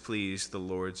not displease the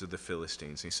lords of the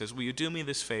Philistines." He says, "Will you do me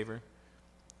this favor?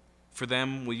 For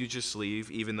them, will you just leave,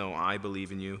 even though I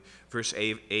believe in you?" Verse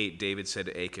 8, David said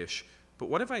to Achish, But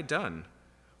what have I done?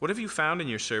 What have you found in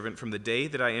your servant from the day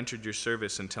that I entered your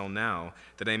service until now,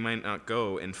 that I might not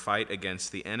go and fight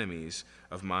against the enemies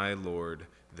of my lord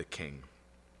the king?"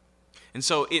 And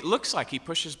so it looks like he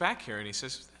pushes back here and he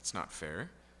says, "That's not fair.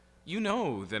 You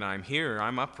know that I'm here,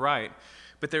 I'm upright."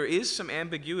 But there is some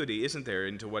ambiguity, isn't there,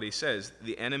 into what he says,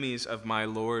 "the enemies of my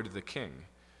lord the king."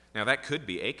 Now that could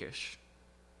be Achish,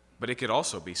 but it could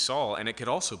also be Saul, and it could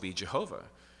also be Jehovah.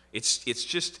 It's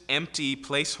just empty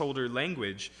placeholder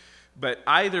language. But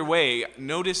either way,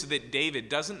 notice that David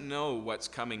doesn't know what's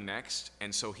coming next,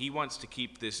 and so he wants to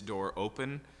keep this door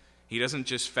open. He doesn't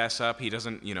just fess up. He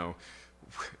doesn't,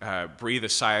 breathe a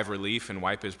sigh of relief and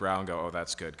wipe his brow and go, "Oh,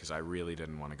 that's good, because I really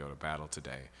didn't want to go to battle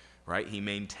today." Right? He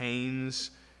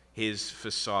maintains his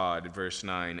facade. Verse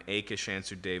 9, Achish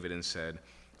answered David and said,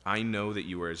 "I know that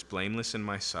you are as blameless in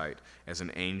my sight as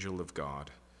an angel of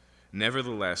God.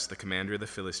 Nevertheless, the commander of the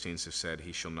Philistines has said,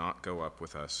 he shall not go up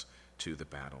with us to the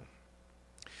battle."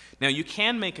 Now, you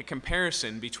can make a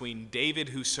comparison between David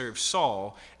who serves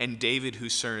Saul and David who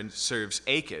serves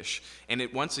Achish, and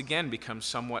it once again becomes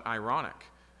somewhat ironic,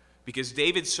 because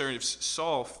David serves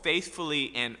Saul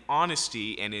faithfully and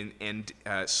honesty, and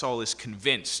Saul is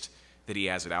convinced that he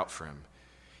has it out for him.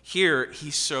 Here,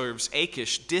 he serves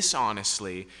Achish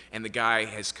dishonestly, and the guy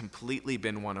has completely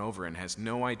been won over and has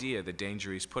no idea the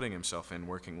danger he's putting himself in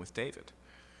working with David.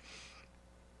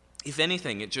 If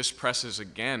anything, it just presses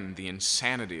again the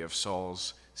insanity of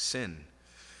Saul's sin.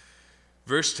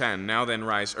 Verse 10, "Now then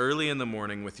rise early in the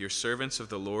morning with your servants of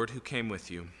the Lord who came with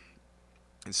you,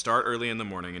 and start early in the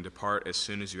morning and depart as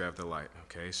soon as you have the light."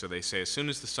 Okay, so they say as soon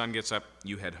as the sun gets up,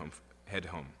 you head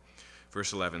home.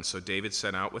 Verse 11, "So David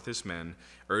set out with his men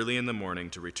early in the morning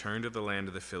to return to the land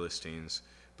of the Philistines,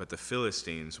 but the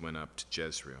Philistines went up to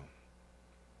Jezreel."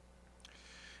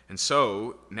 And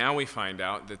so now we find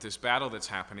out that this battle that's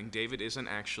happening, David isn't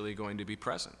actually going to be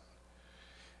present.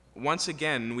 Once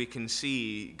again, we can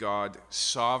see God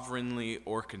sovereignly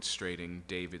orchestrating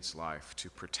David's life to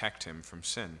protect him from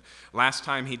sin. Last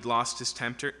time he'd lost his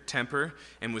temper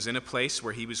and was in a place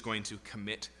where he was going to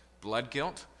commit blood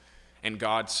guilt, and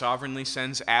God sovereignly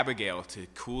sends Abigail to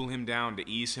cool him down, to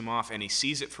ease him off, and he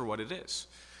sees it for what it is.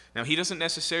 Now, he doesn't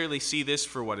necessarily see this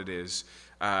for what it is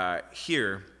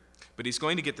here, but he's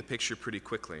going to get the picture pretty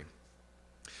quickly.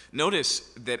 Notice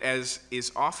that, as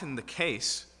is often the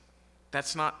case,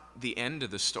 that's not the end of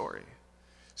the story.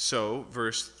 So,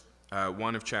 verse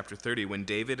 1 of chapter 30, "When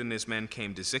David and his men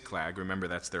came to Ziklag," remember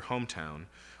that's their hometown,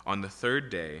 "on the third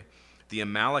day, the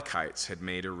Amalekites had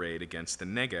made a raid against the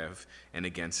Negev and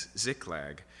against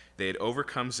Ziklag. They had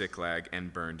overcome Ziklag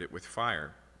and burned it with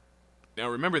fire." Now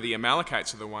remember, the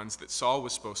Amalekites are the ones that Saul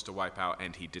was supposed to wipe out,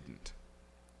 and he didn't.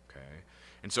 Okay?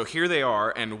 And so here they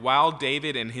are, and while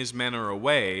David and his men are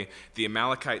away, the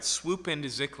Amalekites swoop into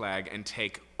Ziklag and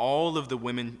take all of the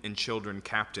women and children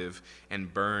captive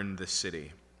and burn the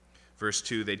city. Verse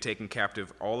 2, "They'd taken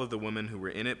captive all of the women who were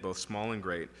in it, both small and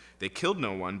great. They killed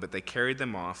no one, but they carried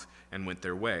them off and went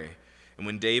their way. And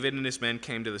when David and his men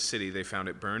came to the city, they found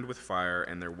it burned with fire,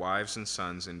 and their wives and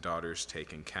sons and daughters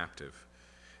taken captive.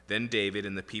 Then David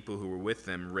and the people who were with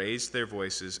them raised their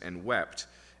voices and wept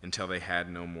until they had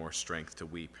no more strength to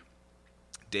weep.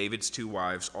 David's two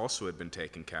wives also had been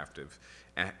taken captive,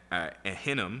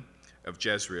 Ahinoam of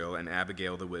Jezreel and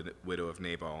Abigail the widow of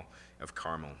Nabal of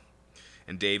Carmel.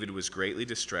 And David was greatly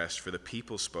distressed, for the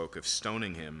people spoke of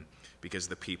stoning him, because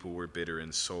the people were bitter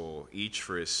in soul, each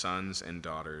for his sons and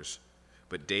daughters.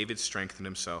 But David strengthened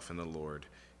himself in the Lord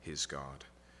his God."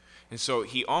 And so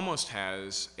he almost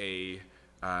has a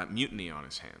mutiny on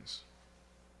his hands.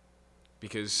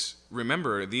 Because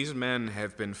remember, these men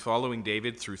have been following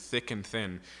David through thick and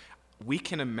thin. We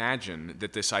can imagine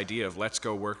that this idea of let's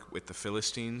go work with the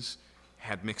Philistines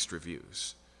had mixed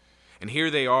reviews. And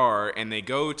here they are, and they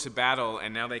go to battle,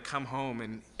 and now they come home,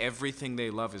 and everything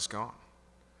they love is gone.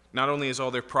 Not only is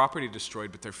all their property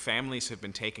destroyed, but their families have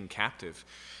been taken captive.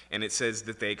 And it says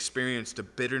that they experienced a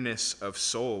bitterness of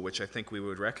soul, which I think we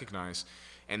would recognize,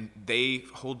 and they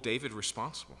hold David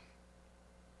responsible.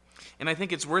 And I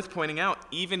think it's worth pointing out,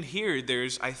 even here,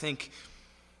 there's, I think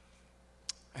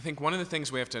one of the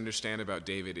things we have to understand about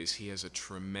David is he has a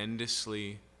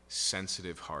tremendously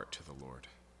sensitive heart to the Lord.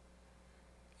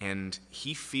 And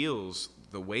he feels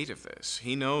the weight of this.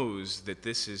 He knows that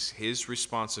this is his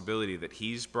responsibility, that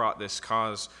he's brought this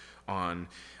cause on.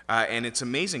 And it's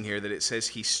amazing here that it says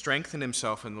he strengthened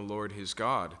himself in the Lord his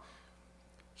God.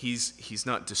 He's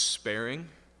not despairing.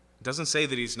 It doesn't say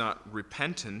that he's not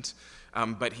repentant,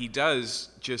 but he does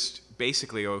just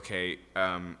basically,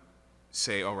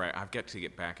 say, all right, I've got to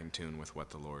get back in tune with what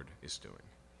the Lord is doing.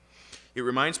 It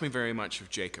reminds me very much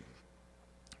of Jacob.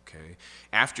 Okay?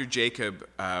 After Jacob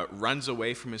runs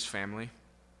away from his family,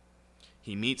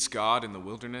 he meets God in the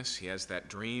wilderness. He has that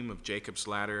dream of Jacob's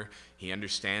ladder. He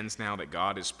understands now that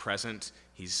God is present.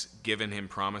 He's given him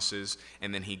promises.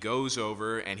 And then he goes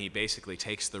over and he basically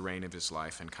takes the reign of his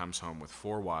life and comes home with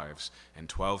 4 wives and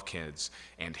 12 kids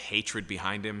and hatred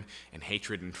behind him and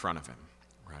hatred in front of him,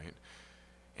 right?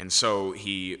 And so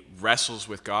he wrestles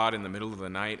with God in the middle of the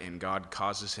night, and God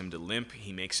causes him to limp.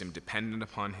 He makes him dependent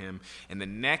upon him. And the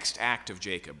next act of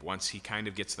Jacob, once he kind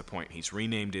of gets the point, he's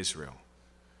renamed Israel.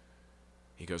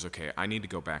 He goes, okay, I need to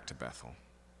go back to Bethel.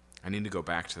 I need to go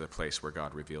back to the place where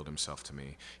God revealed himself to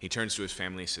me. He turns to his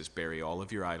family and says, bury all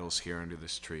of your idols here under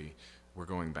this tree. We're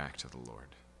going back to the Lord.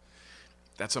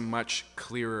 That's a much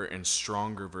clearer and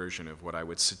stronger version of what I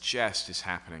would suggest is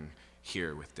happening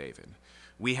here with David.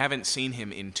 We haven't seen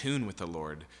him in tune with the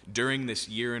Lord during this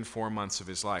year and 4 months of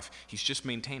his life. He's just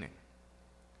maintaining.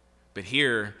 But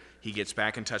here, he gets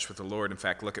back in touch with the Lord. In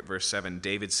fact, look at verse 7.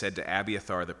 David said to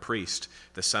Abiathar the priest,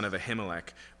 the son of Ahimelech,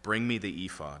 bring me the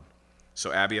ephod.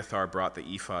 So Abiathar brought the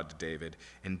ephod to David,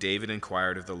 and David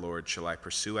inquired of the Lord, shall I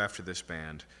pursue after this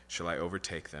band? Shall I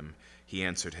overtake them? He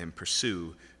answered him,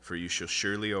 pursue, for you shall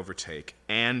surely overtake,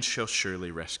 and shall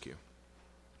surely rescue.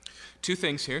 2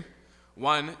 things here.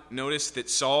 One, notice that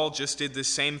Saul just did the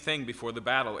same thing before the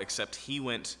battle, except he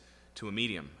went to a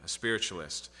medium, a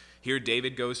spiritualist. Here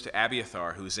David goes to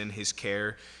Abiathar, who's in his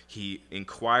care. He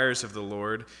inquires of the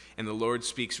Lord, and the Lord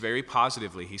speaks very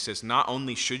positively. He says, not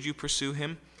only should you pursue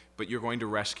him, but you're going to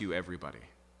rescue everybody.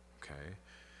 Okay?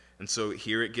 And so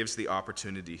here it gives the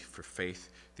opportunity for faith,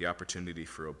 the opportunity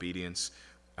for obedience.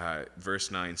 Verse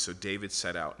 9, so David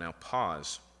set out. Now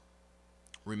pause.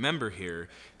 Remember here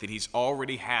that he's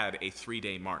already had a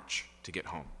 3-day march to get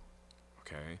home.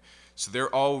 Okay? So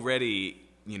they're already,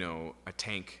 a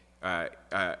tank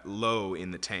low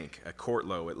in the tank, a court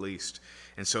low at least.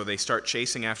 And so they start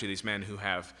chasing after these men who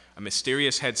have a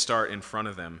mysterious head start in front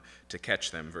of them to catch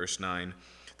them. Verse 9,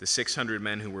 the 600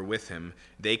 men who were with him,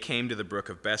 they came to the brook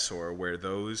of Besor, where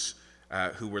those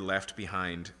who were left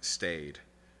behind stayed.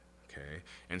 Okay,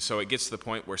 and so it gets to the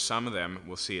point where some of them,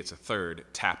 we'll see it's a third,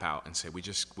 tap out and say, we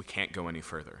can't go any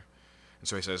further. And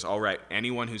so he says, all right,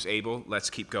 anyone who's able, let's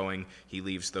keep going. He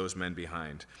leaves those men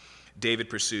behind. David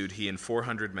pursued, he and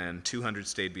 400 men, 200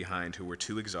 stayed behind, who were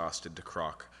too exhausted to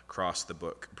cross the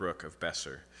brook of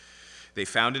Besor. They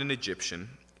found an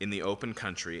Egyptian in the open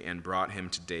country and brought him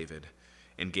to David,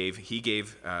 and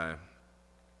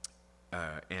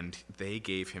they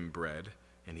gave him bread,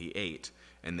 and he ate,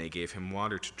 and they gave him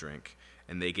water to drink,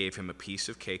 and they gave him a piece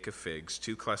of cake of figs,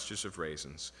 2 clusters of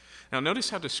raisins. Now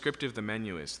notice how descriptive the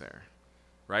menu is there.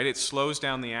 Right? It slows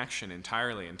down the action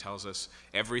entirely and tells us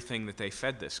everything that they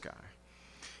fed this guy.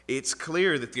 It's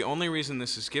clear that the only reason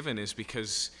this is given is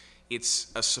because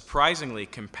it's a surprisingly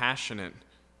compassionate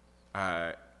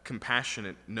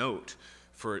note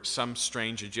for some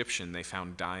strange Egyptian they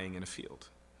found dying in a field.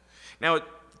 Now,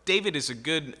 David is a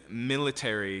good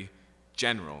military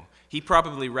general. He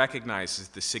probably recognizes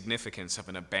the significance of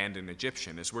an abandoned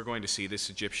Egyptian. As we're going to see, this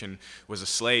Egyptian was a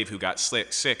slave who got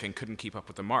sick and couldn't keep up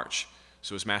with the march.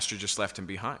 So his master just left him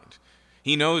behind.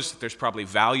 He knows that there's probably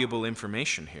valuable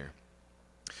information here.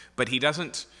 But he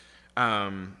doesn't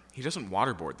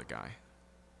waterboard the guy.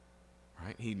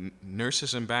 Right? He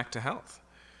nurses him back to health.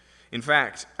 In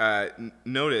fact,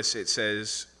 notice it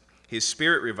says, his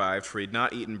spirit revived, for he had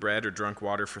not eaten bread or drunk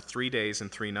water for 3 days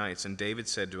and 3 nights. And David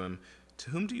said to him,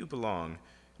 to whom do you belong?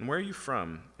 And where are you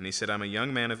from? And he said, I'm a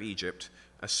young man of Egypt,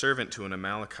 a servant to an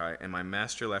Amalekite, and my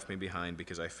master left me behind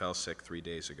because I fell sick 3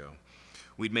 days ago.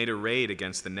 We'd made a raid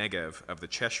against the Negev of the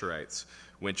Cheshurites,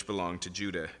 which belonged to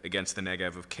Judah, against the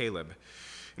Negev of Caleb.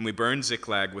 And we burned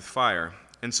Ziklag with fire.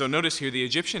 And so notice here, the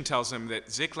Egyptian tells him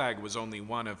that Ziklag was only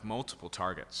one of multiple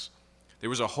targets. There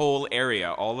was a whole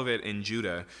area, all of it in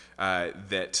Judah,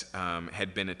 that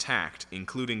had been attacked,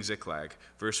 including Ziklag.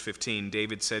 Verse 15,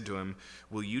 David said to him,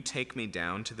 will you take me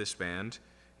down to this band?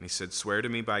 And he said, swear to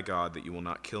me by God that you will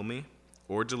not kill me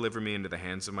or deliver me into the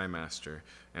hands of my master,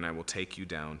 and I will take you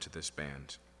down to this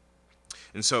band.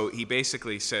 And so he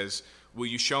basically says, will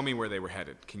you show me where they were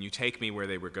headed? Can you take me where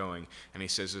they were going? And he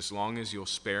says, as long as you'll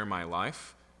spare my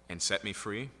life and set me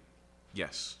free,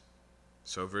 yes.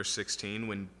 So verse 16,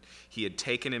 when he had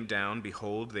taken him down,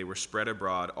 behold, they were spread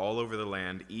abroad all over the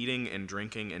land, eating and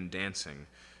drinking and dancing,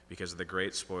 because of the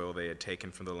great spoil they had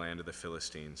taken from the land of the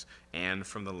Philistines and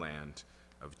from the land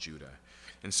of Judah.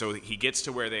 And so he gets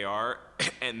to where they are,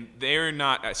 and they're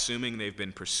not assuming they've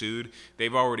been pursued.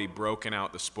 They've already broken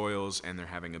out the spoils, and they're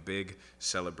having a big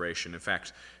celebration. In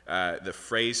fact, the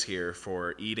phrase here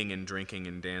for eating and drinking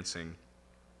and dancing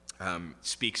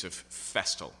speaks of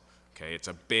festal. Okay, it's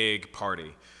a big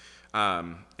party.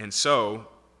 And so,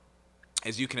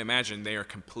 as you can imagine, they are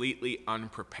completely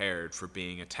unprepared for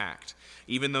being attacked.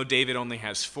 Even though David only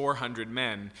has 400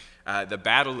 men, the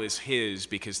battle is his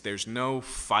because there's no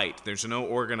fight, there's no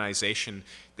organization,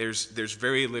 there's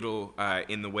very little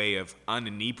in the way of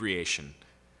uninebriation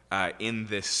in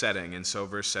this setting. And so,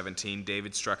 verse 17,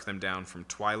 David struck them down from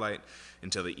twilight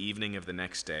until the evening of the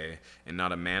next day, and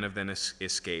not a man of them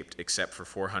escaped except for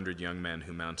 400 young men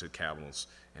who mounted camels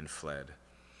and fled.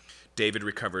 David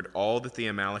recovered all that the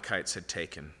Amalekites had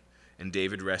taken, and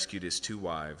David rescued his 2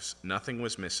 wives. Nothing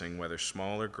was missing, whether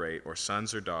small or great, or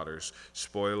sons or daughters,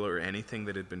 spoil or anything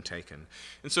that had been taken.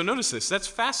 And so notice this. That's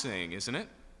fascinating, isn't it?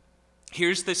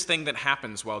 Here's this thing that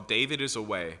happens while David is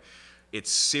away. It's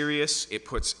serious. It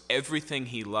puts everything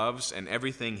he loves and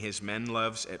everything his men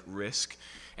loves at risk,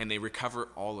 and they recover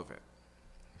all of it.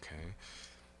 Okay?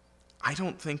 I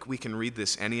don't think we can read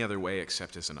this any other way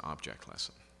except as an object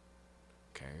lesson.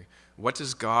 Okay? What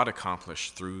does God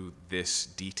accomplish through this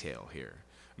detail here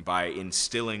by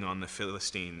instilling on the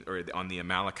Philistine or on the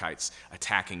Amalekites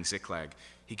attacking Ziklag?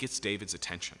 He gets David's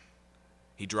attention.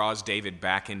 He draws David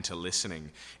back into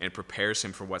listening and prepares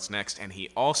him for what's next. And he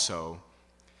also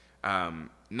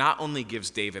not only gives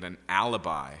David an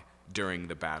alibi during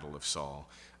the battle of Saul,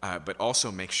 but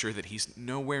also makes sure that he's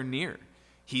nowhere near.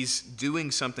 He's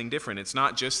doing something different. It's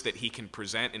not just that he can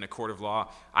present in a court of law,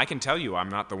 I can tell you I'm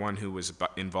not the one who was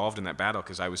involved in that battle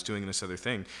because I was doing this other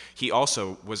thing. He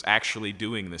also was actually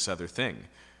doing this other thing.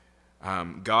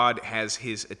 God has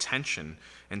his attention.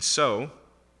 And so,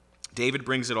 David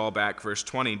brings it all back. Verse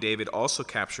 20, David also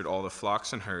captured all the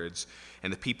flocks and herds,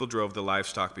 and the people drove the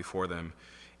livestock before them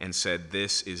and said,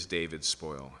 "This is David's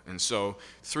spoil." And so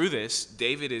through this,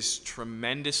 David is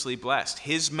tremendously blessed.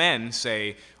 His men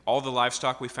say, "All the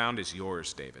livestock we found is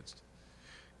yours, David."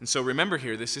 And so remember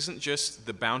here, this isn't just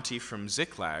the bounty from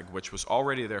Ziklag, which was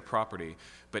already their property,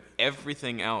 but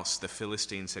everything else the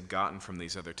Philistines had gotten from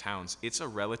these other towns. It's a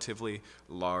relatively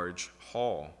large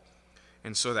haul.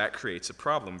 And so that creates a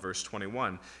problem. Verse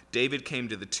 21, David came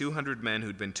to the 200 men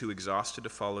who'd been too exhausted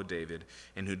to follow David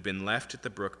and who'd been left at the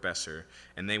brook Besser,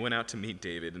 and they went out to meet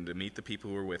David and to meet the people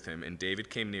who were with him, and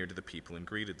David came near to the people and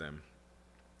greeted them.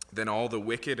 Then all the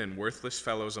wicked and worthless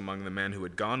fellows among the men who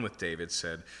had gone with David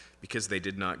said, "Because they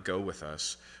did not go with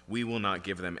us, we will not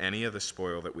give them any of the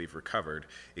spoil that we've recovered,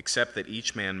 except that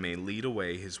each man may lead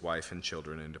away his wife and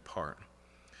children and depart."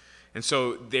 And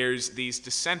so there's these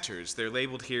dissenters. They're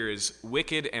labeled here as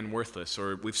wicked and worthless,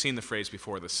 or we've seen the phrase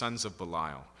before, the sons of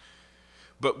Belial.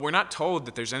 But we're not told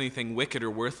that there's anything wicked or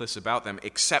worthless about them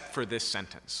except for this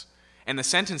sentence. And the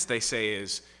sentence they say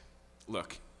is,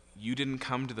 look, you didn't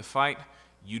come to the fight.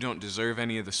 You don't deserve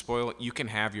any of the spoil. You can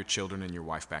have your children and your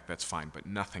wife back. That's fine, but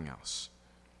nothing else.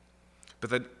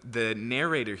 But the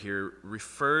narrator here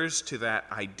refers to that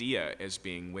idea as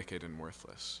being wicked and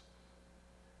worthless.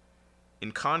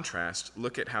 In contrast,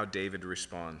 look at how David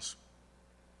responds.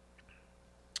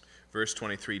 Verse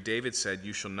 23, David said,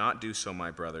 "You shall not do so,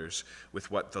 my brothers, with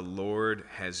what the Lord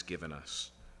has given us."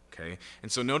 Okay?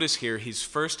 And so notice here, his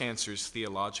first answer is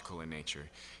theological in nature.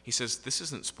 He says, this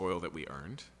isn't spoil that we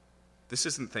earned. This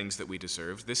isn't things that we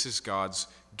deserved. This is God's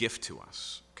gift to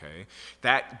us. Okay?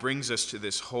 That brings us to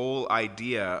this whole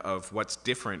idea of what's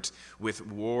different with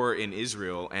war in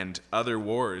Israel and other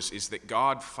wars is that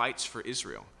God fights for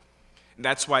Israel.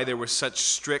 That's why there were such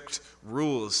strict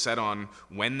rules set on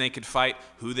when they could fight,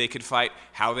 who they could fight,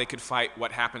 how they could fight,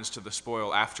 what happens to the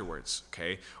spoil afterwards.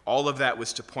 Okay? All of that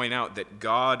was to point out that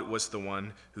God was the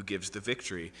one who gives the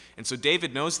victory. And so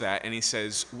David knows that, and he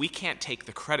says, we can't take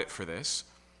the credit for this,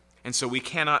 and so we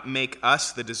cannot make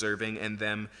us the deserving and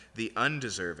them the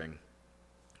undeserving.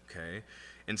 Okay?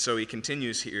 And so he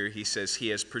continues here, he says, he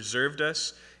has preserved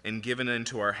us and given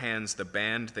into our hands the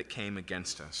band that came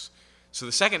against us. So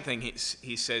the second thing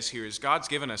he says here is God's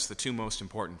given us the two most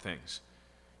important things.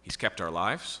 He's kept our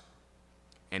lives,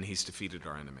 and he's defeated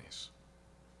our enemies.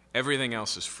 Everything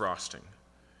else is frosting.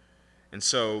 And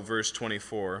so, verse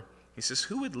 24, he says,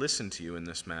 "Who would listen to you in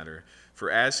this matter?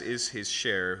 For as is his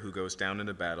share who goes down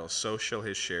into battle, so shall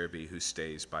his share be who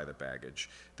stays by the baggage.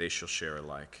 They shall share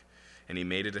alike." And he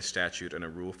made it a statute and a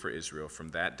rule for Israel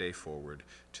from that day forward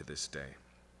to this day.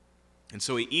 And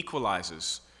so he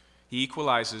equalizes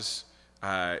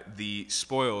the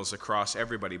spoils across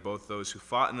everybody, both those who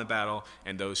fought in the battle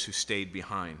and those who stayed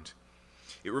behind.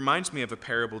 It reminds me of a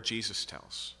parable Jesus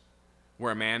tells,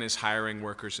 where a man is hiring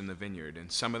workers in the vineyard,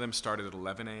 and some of them start at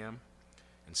 11 a.m.,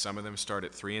 and some of them start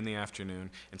at 3 in the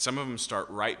afternoon, and some of them start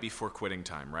right before quitting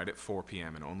time, right at 4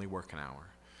 p.m., and only work an hour.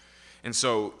 And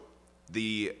so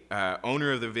the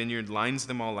owner of the vineyard lines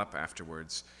them all up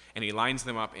afterwards, And he lines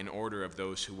them up in order of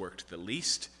those who worked the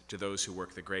least to those who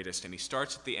worked the greatest. And he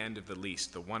starts at the end of the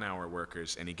least, the 1-hour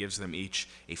workers, and he gives them each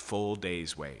a full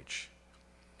day's wage.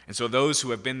 And so those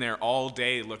who have been there all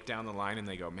day look down the line and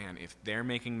they go, man, if they're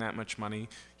making that much money,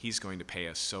 he's going to pay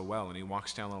us so well. And he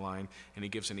walks down the line and he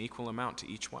gives an equal amount to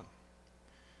each one.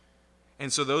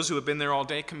 And so those who have been there all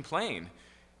day complain.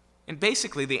 And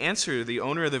basically the answer the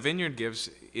owner of the vineyard gives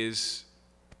is,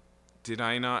 did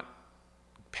I not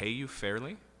pay you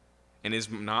fairly? And is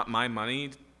not my money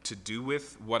to do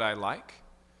with what I like?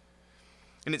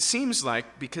 And it seems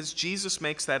like because Jesus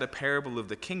makes that a parable of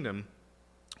the kingdom,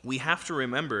 we have to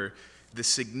remember the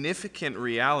significant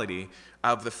reality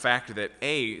of the fact that,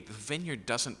 A, the vineyard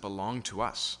doesn't belong to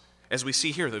us. As we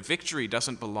see here, the victory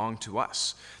doesn't belong to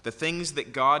us. The things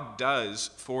that God does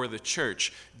for the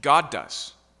church, God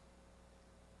does.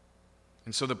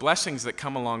 And so the blessings that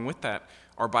come along with that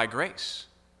are by grace.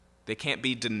 They can't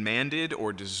be demanded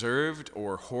or deserved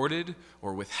or hoarded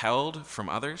or withheld from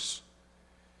others.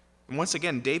 And once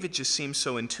again, David just seems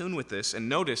so in tune with this. And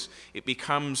notice, it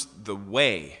becomes the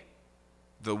way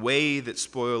that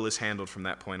spoil is handled from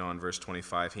that point on. Verse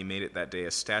 25, he made it that day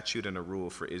a statute and a rule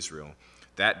for Israel,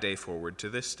 that day forward to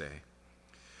this day.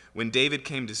 When David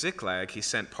came to Ziklag, he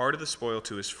sent part of the spoil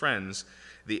to his friends,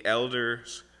 the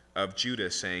elders of Judah,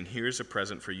 saying, here's a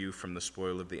present for you from the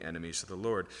spoil of the enemies of the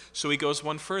Lord. So he goes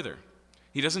one further.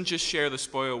 He doesn't just share the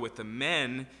spoil with the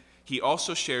men, he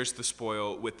also shares the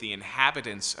spoil with the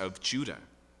inhabitants of Judah.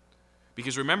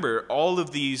 Because remember, all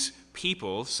of these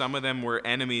people, some of them were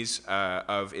enemies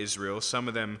of Israel, some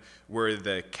of them were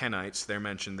the Kenites, they're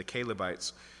mentioned, the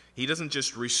Calebites. He doesn't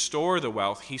just restore the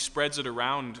wealth, he spreads it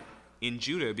around in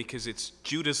Judah because it's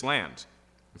Judah's land.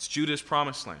 It's Judah's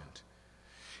promised land.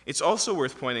 It's also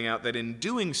worth pointing out that in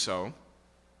doing so,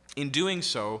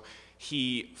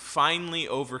 he finally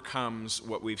overcomes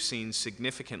what we've seen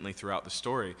significantly throughout the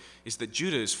story, is that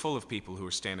Judah is full of people who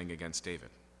are standing against David.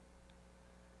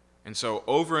 And so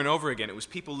over and over again, it was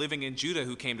people living in Judah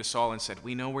who came to Saul and said,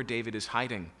 we know where David is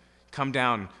hiding. Come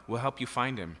down, we'll help you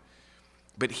find him.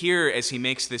 But here, as he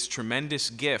makes this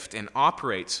tremendous gift and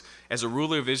operates as a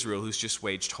ruler of Israel who's just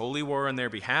waged holy war on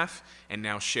their behalf and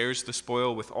now shares the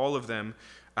spoil with all of them,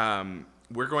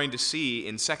 we're going to see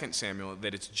in 2 Samuel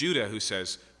that it's Judah who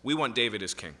says, we want David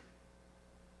as king.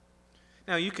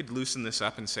 Now, you could loosen this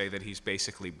up and say that he's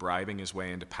basically bribing his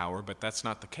way into power, but that's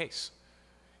not the case.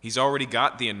 He's already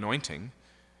got the anointing.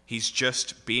 He's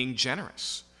just being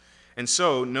generous. And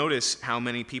so, notice how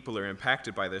many people are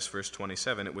impacted by this. Verse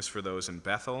 27, it was for those in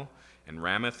Bethel, in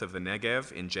Ramoth of the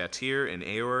Negev, in Jatir, in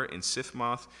Aor, in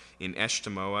Sifmoth, in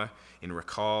Eshtemoa, in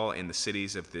Rakal, in the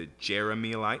cities of the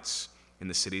Jerahmeelites, in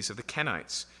the cities of the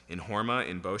Kenites, in Hormah,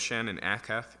 in Boshan, in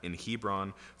Akath, in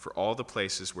Hebron, for all the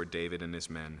places where David and his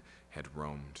men had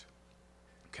roamed.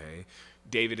 Okay?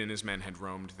 David and his men had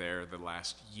roamed there the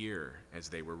last year as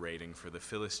they were raiding for the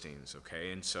Philistines,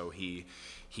 okay? And so he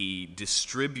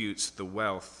distributes the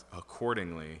wealth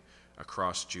accordingly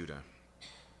across Judah.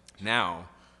 Now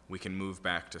we can move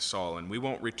back to Saul, and we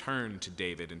won't return to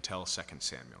David until 2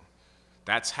 Samuel.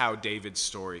 That's how David's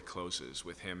story closes,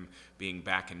 with him being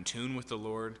back in tune with the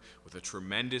Lord, with a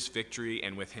tremendous victory,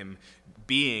 and with him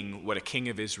being what a king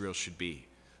of Israel should be,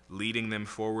 leading them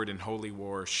forward in holy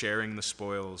war, sharing the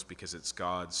spoils because it's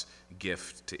God's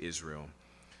gift to Israel.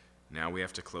 Now we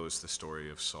have to close the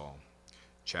story of Saul.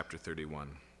 Chapter 31.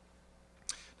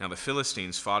 Now the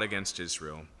Philistines fought against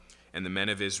Israel, and the men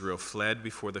of Israel fled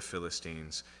before the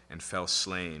Philistines and fell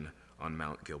slain on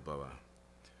Mount Gilboa.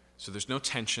 So there's no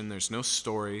tension, there's no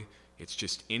story, it's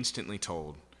just instantly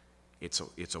told. It's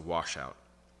a washout.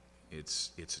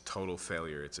 It's a total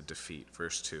failure, it's a defeat.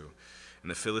 Verse 2.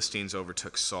 And the Philistines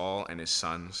overtook Saul and his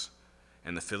sons,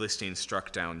 and the Philistines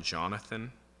struck down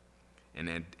Jonathan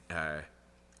and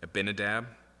Abinadab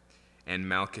and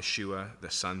Malchishua,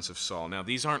 the sons of Saul. Now,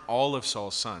 these aren't all of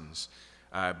Saul's sons,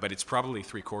 but it's probably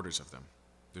 3/4 of them.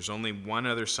 There's only one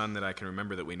other son that I can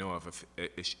remember that we know of,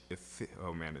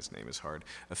 oh man, his name is hard,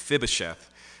 Mephibosheth,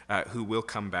 who will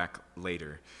come back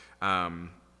later.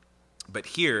 But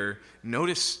here,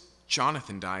 notice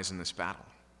Jonathan dies in this battle.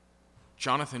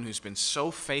 Jonathan, who's been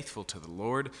so faithful to the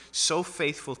Lord, so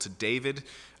faithful to David,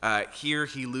 here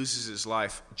he loses his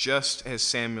life, just as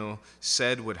Samuel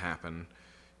said would happen.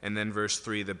 And then verse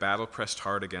 3, the battle pressed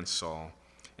hard against Saul,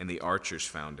 and the archers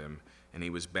found him, and he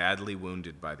was badly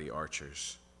wounded by the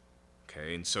archers.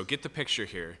 Okay, and so get the picture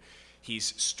here.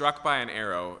 He's struck by an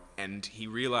arrow, and he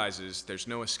realizes there's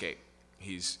no escape.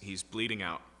 He's bleeding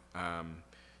out.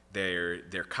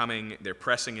 They're coming, they're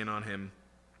pressing in on him.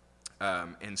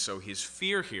 And so his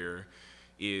fear here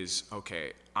is,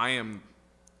 okay, I am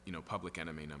public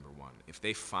enemy number one. If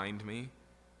they find me,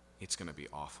 it's going to be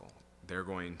awful. They're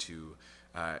going to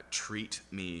treat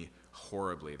me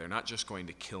horribly. They're not just going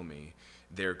to kill me,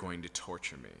 they're going to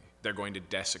torture me. They're going to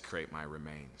desecrate my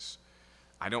remains.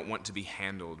 I don't want to be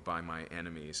handled by my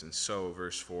enemies. And so,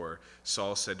 verse 4,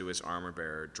 Saul said to his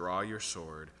armor-bearer, "Draw your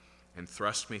sword and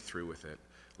thrust me through with it,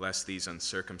 lest these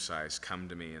uncircumcised come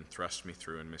to me and thrust me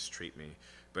through and mistreat me."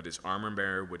 But his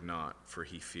armor-bearer would not, for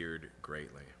he feared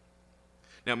greatly.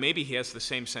 Now, maybe he has the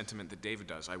same sentiment that David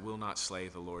does. I will not slay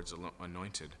the Lord's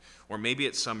anointed. Or maybe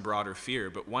it's some broader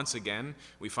fear. But once again,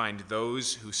 we find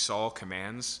those who Saul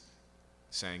commands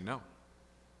saying no.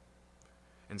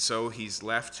 And so he's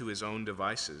left to his own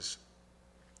devices.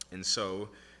 And so,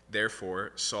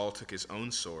 therefore, Saul took his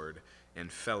own sword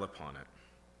and fell upon it.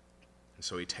 And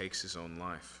so he takes his own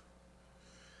life.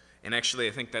 And actually,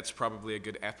 I think that's probably a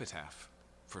good epitaph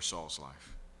for Saul's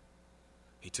life.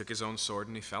 He took his own sword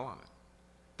and he fell on it.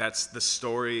 That's the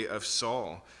story of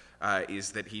Saul,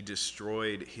 is that he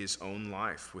destroyed his own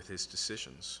life with his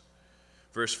decisions.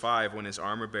 Verse 5, when his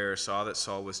armor-bearer saw that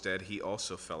Saul was dead, he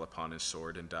also fell upon his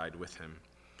sword and died with him.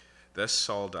 Thus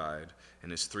Saul died,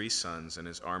 and his 3 sons, and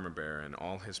his armor-bearer, and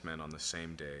all his men on the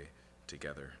same day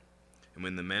together. And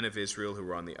when the men of Israel who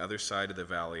were on the other side of the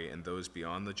valley and those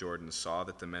beyond the Jordan saw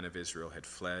that the men of Israel had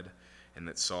fled, and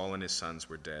that Saul and his sons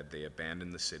were dead, they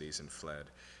abandoned the cities and fled,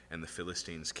 and the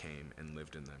Philistines came and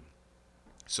lived in them.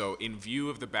 So in view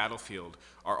of the battlefield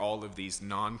are all of these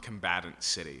non-combatant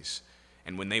cities.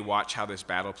 And when they watch how this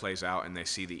battle plays out and they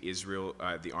see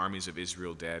the armies of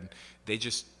Israel dead, they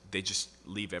just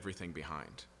leave everything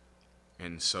behind.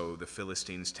 And so the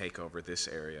Philistines take over this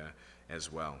area as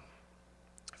well.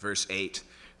 Verse 8,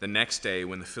 the next day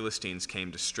when the Philistines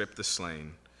came to strip the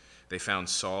slain, they found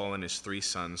Saul and his 3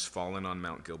 sons fallen on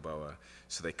Mount Gilboa.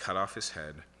 So they cut off his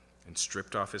head and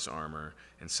stripped off his armor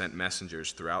and sent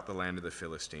messengers throughout the land of the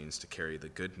Philistines to carry the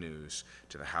good news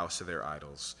to the house of their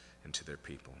idols and to their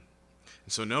people.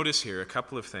 And so notice here a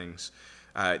couple of things.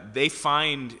 They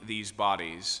find these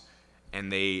bodies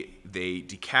and they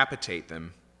decapitate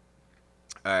them,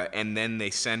 and then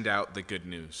they send out the good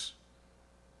news.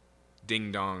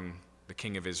 Ding dong, the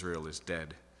king of Israel is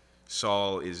dead.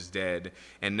 Saul is dead.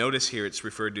 And notice here it's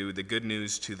referred to the good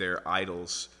news to their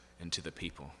idols and to the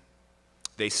people.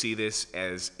 They see this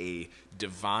as a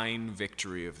divine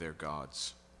victory of their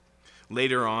gods.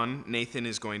 Later on, Nathan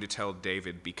is going to tell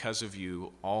David, because of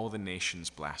you, all the nations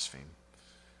blaspheme.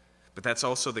 But that's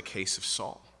also the case of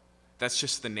Saul. That's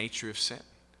just the nature of sin.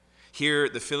 Here,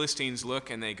 the Philistines look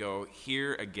and they go,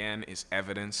 here again is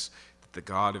evidence that the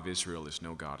God of Israel is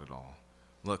no God at all.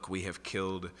 Look, we have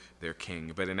killed their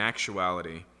king. But in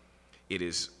actuality, it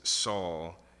is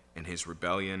Saul and his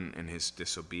rebellion and his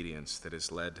disobedience that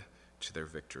has led to their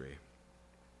victory.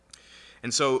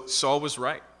 And so Saul was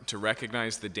right to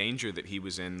recognize the danger that he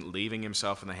was in, leaving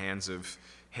himself in the hands of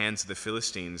the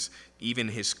Philistines. Even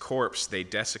his corpse they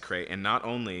desecrate, and not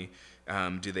only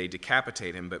do they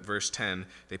decapitate him, but verse 10,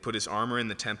 they put his armor in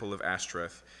the temple of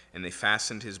Ashtoreth, and they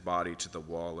fastened his body to the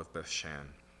wall of Bethshan.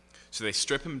 So they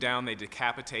strip him down, they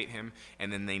decapitate him,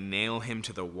 and then they nail him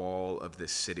to the wall of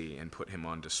this city and put him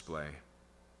on display.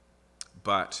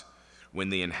 But when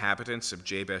the inhabitants of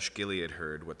Jabesh Gilead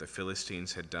heard what the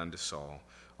Philistines had done to Saul,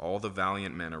 all the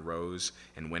valiant men arose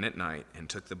and went at night and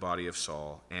took the body of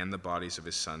Saul and the bodies of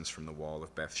his sons from the wall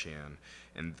of Bethshan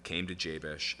and came to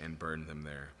Jabesh and burned them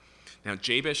there. Now,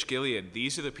 Jabesh Gilead,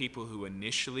 these are the people who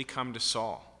initially come to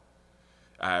Saul.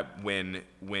 When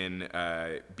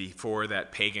before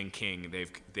that pagan king,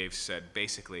 they've said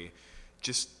basically,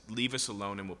 just leave us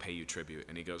alone and we'll pay you tribute.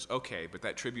 And he goes, okay, but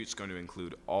that tribute's going to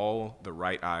include all the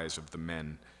right eyes of the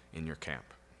men in your camp.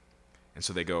 And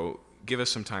so they go, give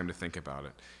us some time to think about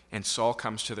it. And Saul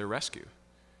comes to their rescue.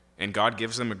 And God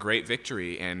gives them a great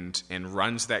victory and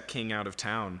runs that king out of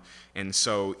town. And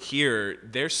so here,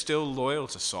 they're still loyal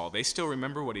to Saul. They still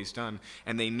remember what he's done.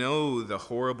 And they know the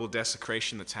horrible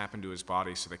desecration that's happened to his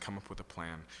body, so they come up with a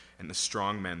plan. And the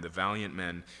strong men, the valiant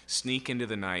men, sneak into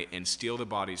the night and steal the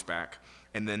bodies back.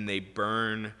 And then they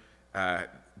burn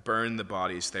the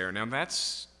bodies there. Now,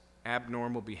 that's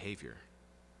abnormal behavior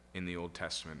in the Old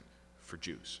Testament for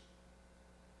Jews.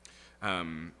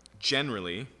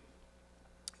 Generally,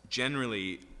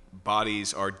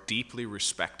 bodies are deeply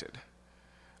respected,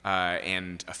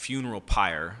 and a funeral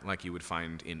pyre, like you would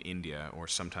find in India or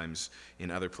sometimes in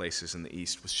other places in the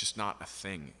East, was just not a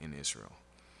thing in Israel.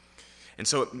 And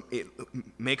so it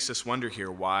makes us wonder here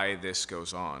why this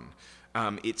goes on.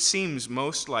 It seems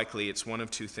most likely it's one of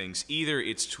two things. Either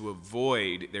it's to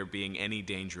avoid there being any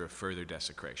danger of further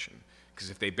desecration. Because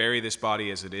if they bury this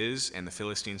body as it is and the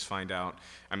Philistines find out,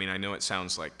 I mean, I know it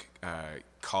sounds like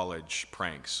college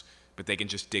pranks, but they can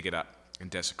just dig it up and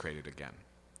desecrate it again.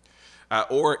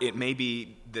 Or it may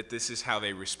be that this is how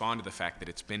they respond to the fact that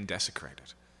it's been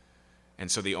desecrated.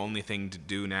 And so the only thing to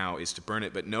do now is to burn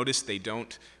it. But notice they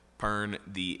don't burn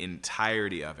the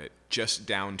entirety of it, just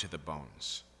down to the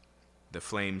bones. The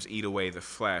flames eat away the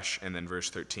flesh, and then verse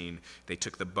 13, they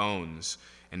took the bones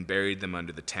and buried them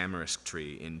under the tamarisk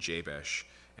tree in Jabesh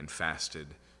and fasted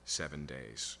 7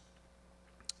 days.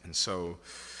 And so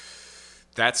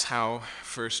that's how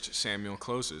 1 Samuel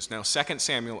closes. Now 2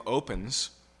 Samuel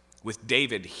opens with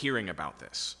David hearing about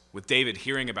this, with David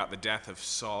hearing about the death of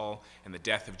Saul and the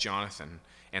death of Jonathan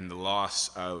and the loss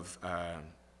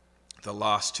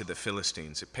to the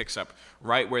Philistines. It picks up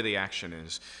right where the action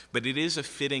is. But it is a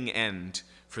fitting end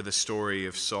for the story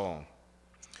of Saul.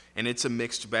 And it's a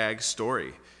mixed bag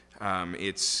story.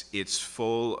 It's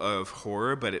full of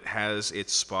horror, but it has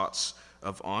its spots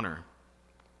of honor.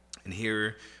 And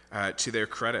here, to their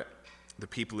credit, the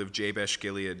people of Jabesh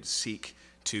Gilead seek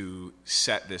to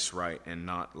set this right and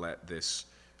not let this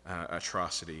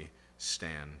atrocity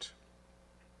stand.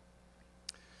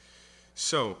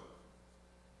 So,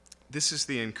 this is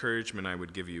the encouragement I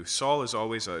would give you. Saul is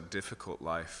always a difficult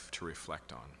life to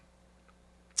reflect on.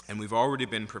 And we've already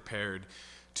been prepared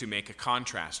to make a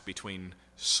contrast between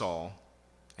Saul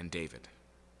and David.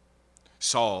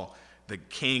 Saul, the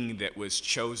king that was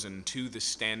chosen to the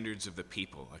standards of the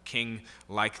people, a king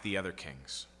like the other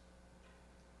kings.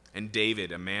 And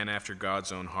David, a man after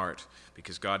God's own heart,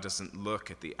 because God doesn't look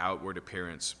at the outward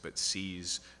appearance but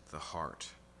sees the heart.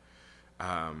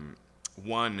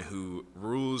 One who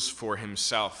rules for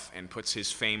himself and puts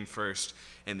his fame first,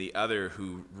 and the other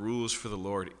who rules for the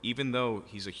Lord, even though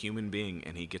he's a human being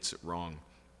and he gets it wrong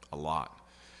a lot.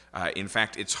 In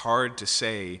fact, it's hard to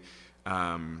say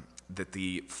that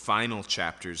the final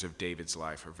chapters of David's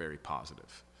life are very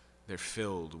positive. They're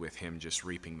filled with him just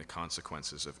reaping the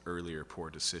consequences of earlier poor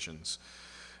decisions.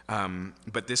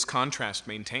 But this contrast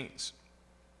maintains.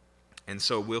 And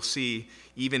so we'll see,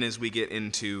 even as we get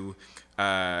into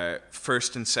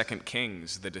 1st and 2nd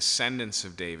Kings, the descendants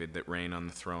of David that reign on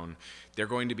the throne, they're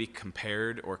going to be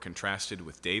compared or contrasted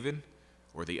with David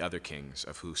or the other kings,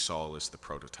 of who Saul is the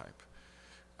prototype.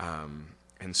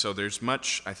 And so there's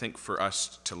much, I think, for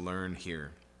us to learn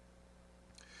here.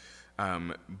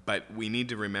 But we need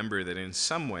to remember that in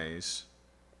some ways,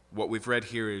 what we've read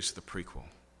here is the prequel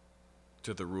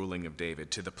to the ruling of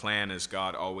David, to the plan as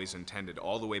God always intended.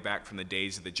 All the way back from the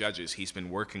days of the judges, he's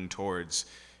been working towards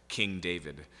King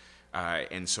David.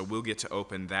 And so we'll get to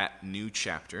open that new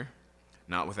chapter,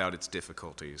 not without its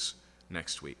difficulties,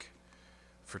 next week.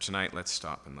 For tonight, let's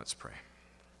stop and let's pray.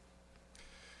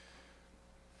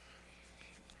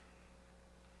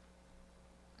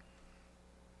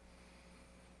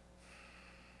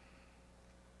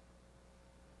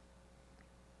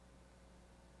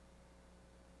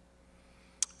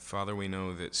 Father, we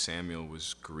know that Samuel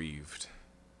was grieved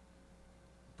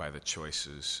by the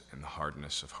choices and the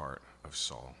hardness of heart of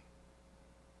Saul.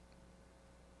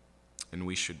 And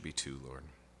we should be too, Lord.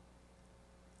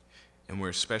 And we're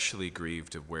especially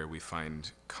grieved of where we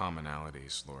find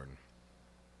commonalities, Lord,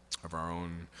 of our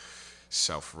own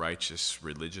self-righteous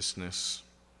religiousness,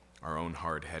 our own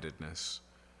hard-headedness,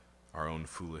 our own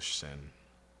foolish sin,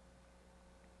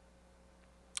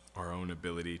 our own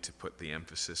ability to put the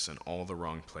emphasis in all the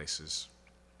wrong places.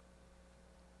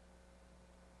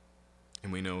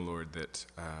 And we know, Lord, that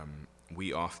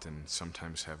we often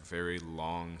sometimes have very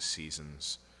long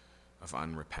seasons of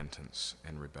unrepentance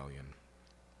and rebellion.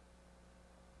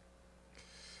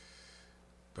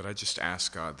 But I just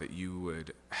ask, God, that you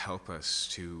would help us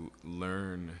to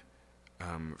learn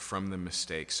from the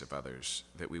mistakes of others,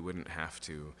 that we wouldn't have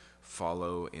to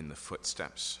follow in the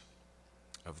footsteps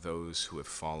of those who have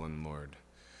fallen, Lord,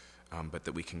 but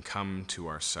that we can come to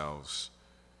ourselves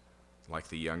like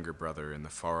the younger brother in the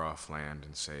far-off land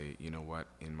and say, you know what,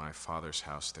 in my Father's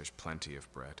house there's plenty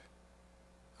of bread.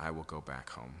 I will go back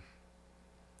home.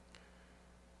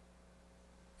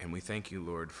 And we thank you,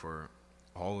 Lord, for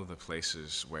all of the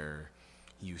places where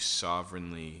you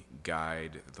sovereignly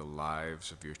guide the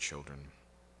lives of your children,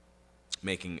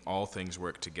 making all things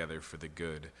work together for the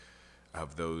good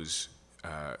of those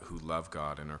who love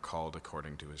God and are called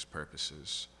according to his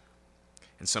purposes.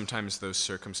 And sometimes those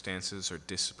circumstances are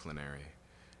disciplinary,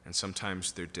 and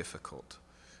sometimes they're difficult.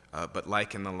 But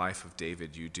like in the life of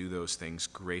David, you do those things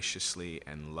graciously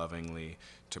and lovingly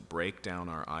to break down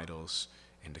our idols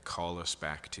and to call us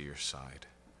back to your side.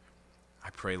 I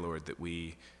pray, Lord, that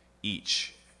we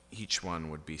each one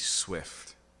would be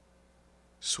swift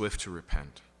to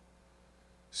repent,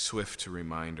 swift to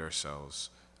remind ourselves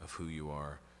of who you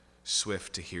are,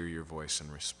 swift to hear your voice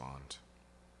and respond.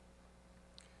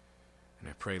 And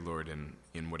I pray, Lord,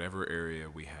 in whatever area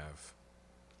we have,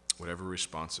 whatever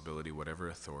responsibility, whatever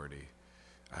authority,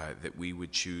 that we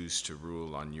would choose to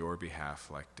rule on your behalf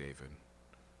like David,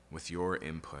 with your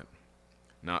input,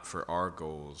 not for our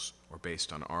goals or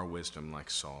based on our wisdom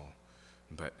like Saul,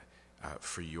 but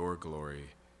for your glory,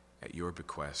 at your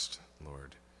bequest,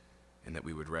 Lord, and that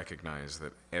we would recognize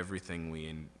that everything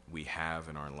we have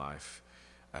in our life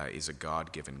is a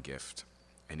God-given gift.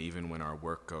 And even when our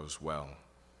work goes well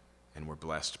and we're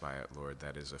blessed by it, Lord,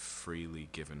 that is a freely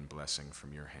given blessing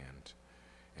from your hand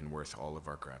and worth all of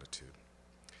our gratitude.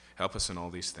 Help us in all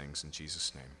these things. In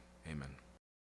Jesus' name, amen.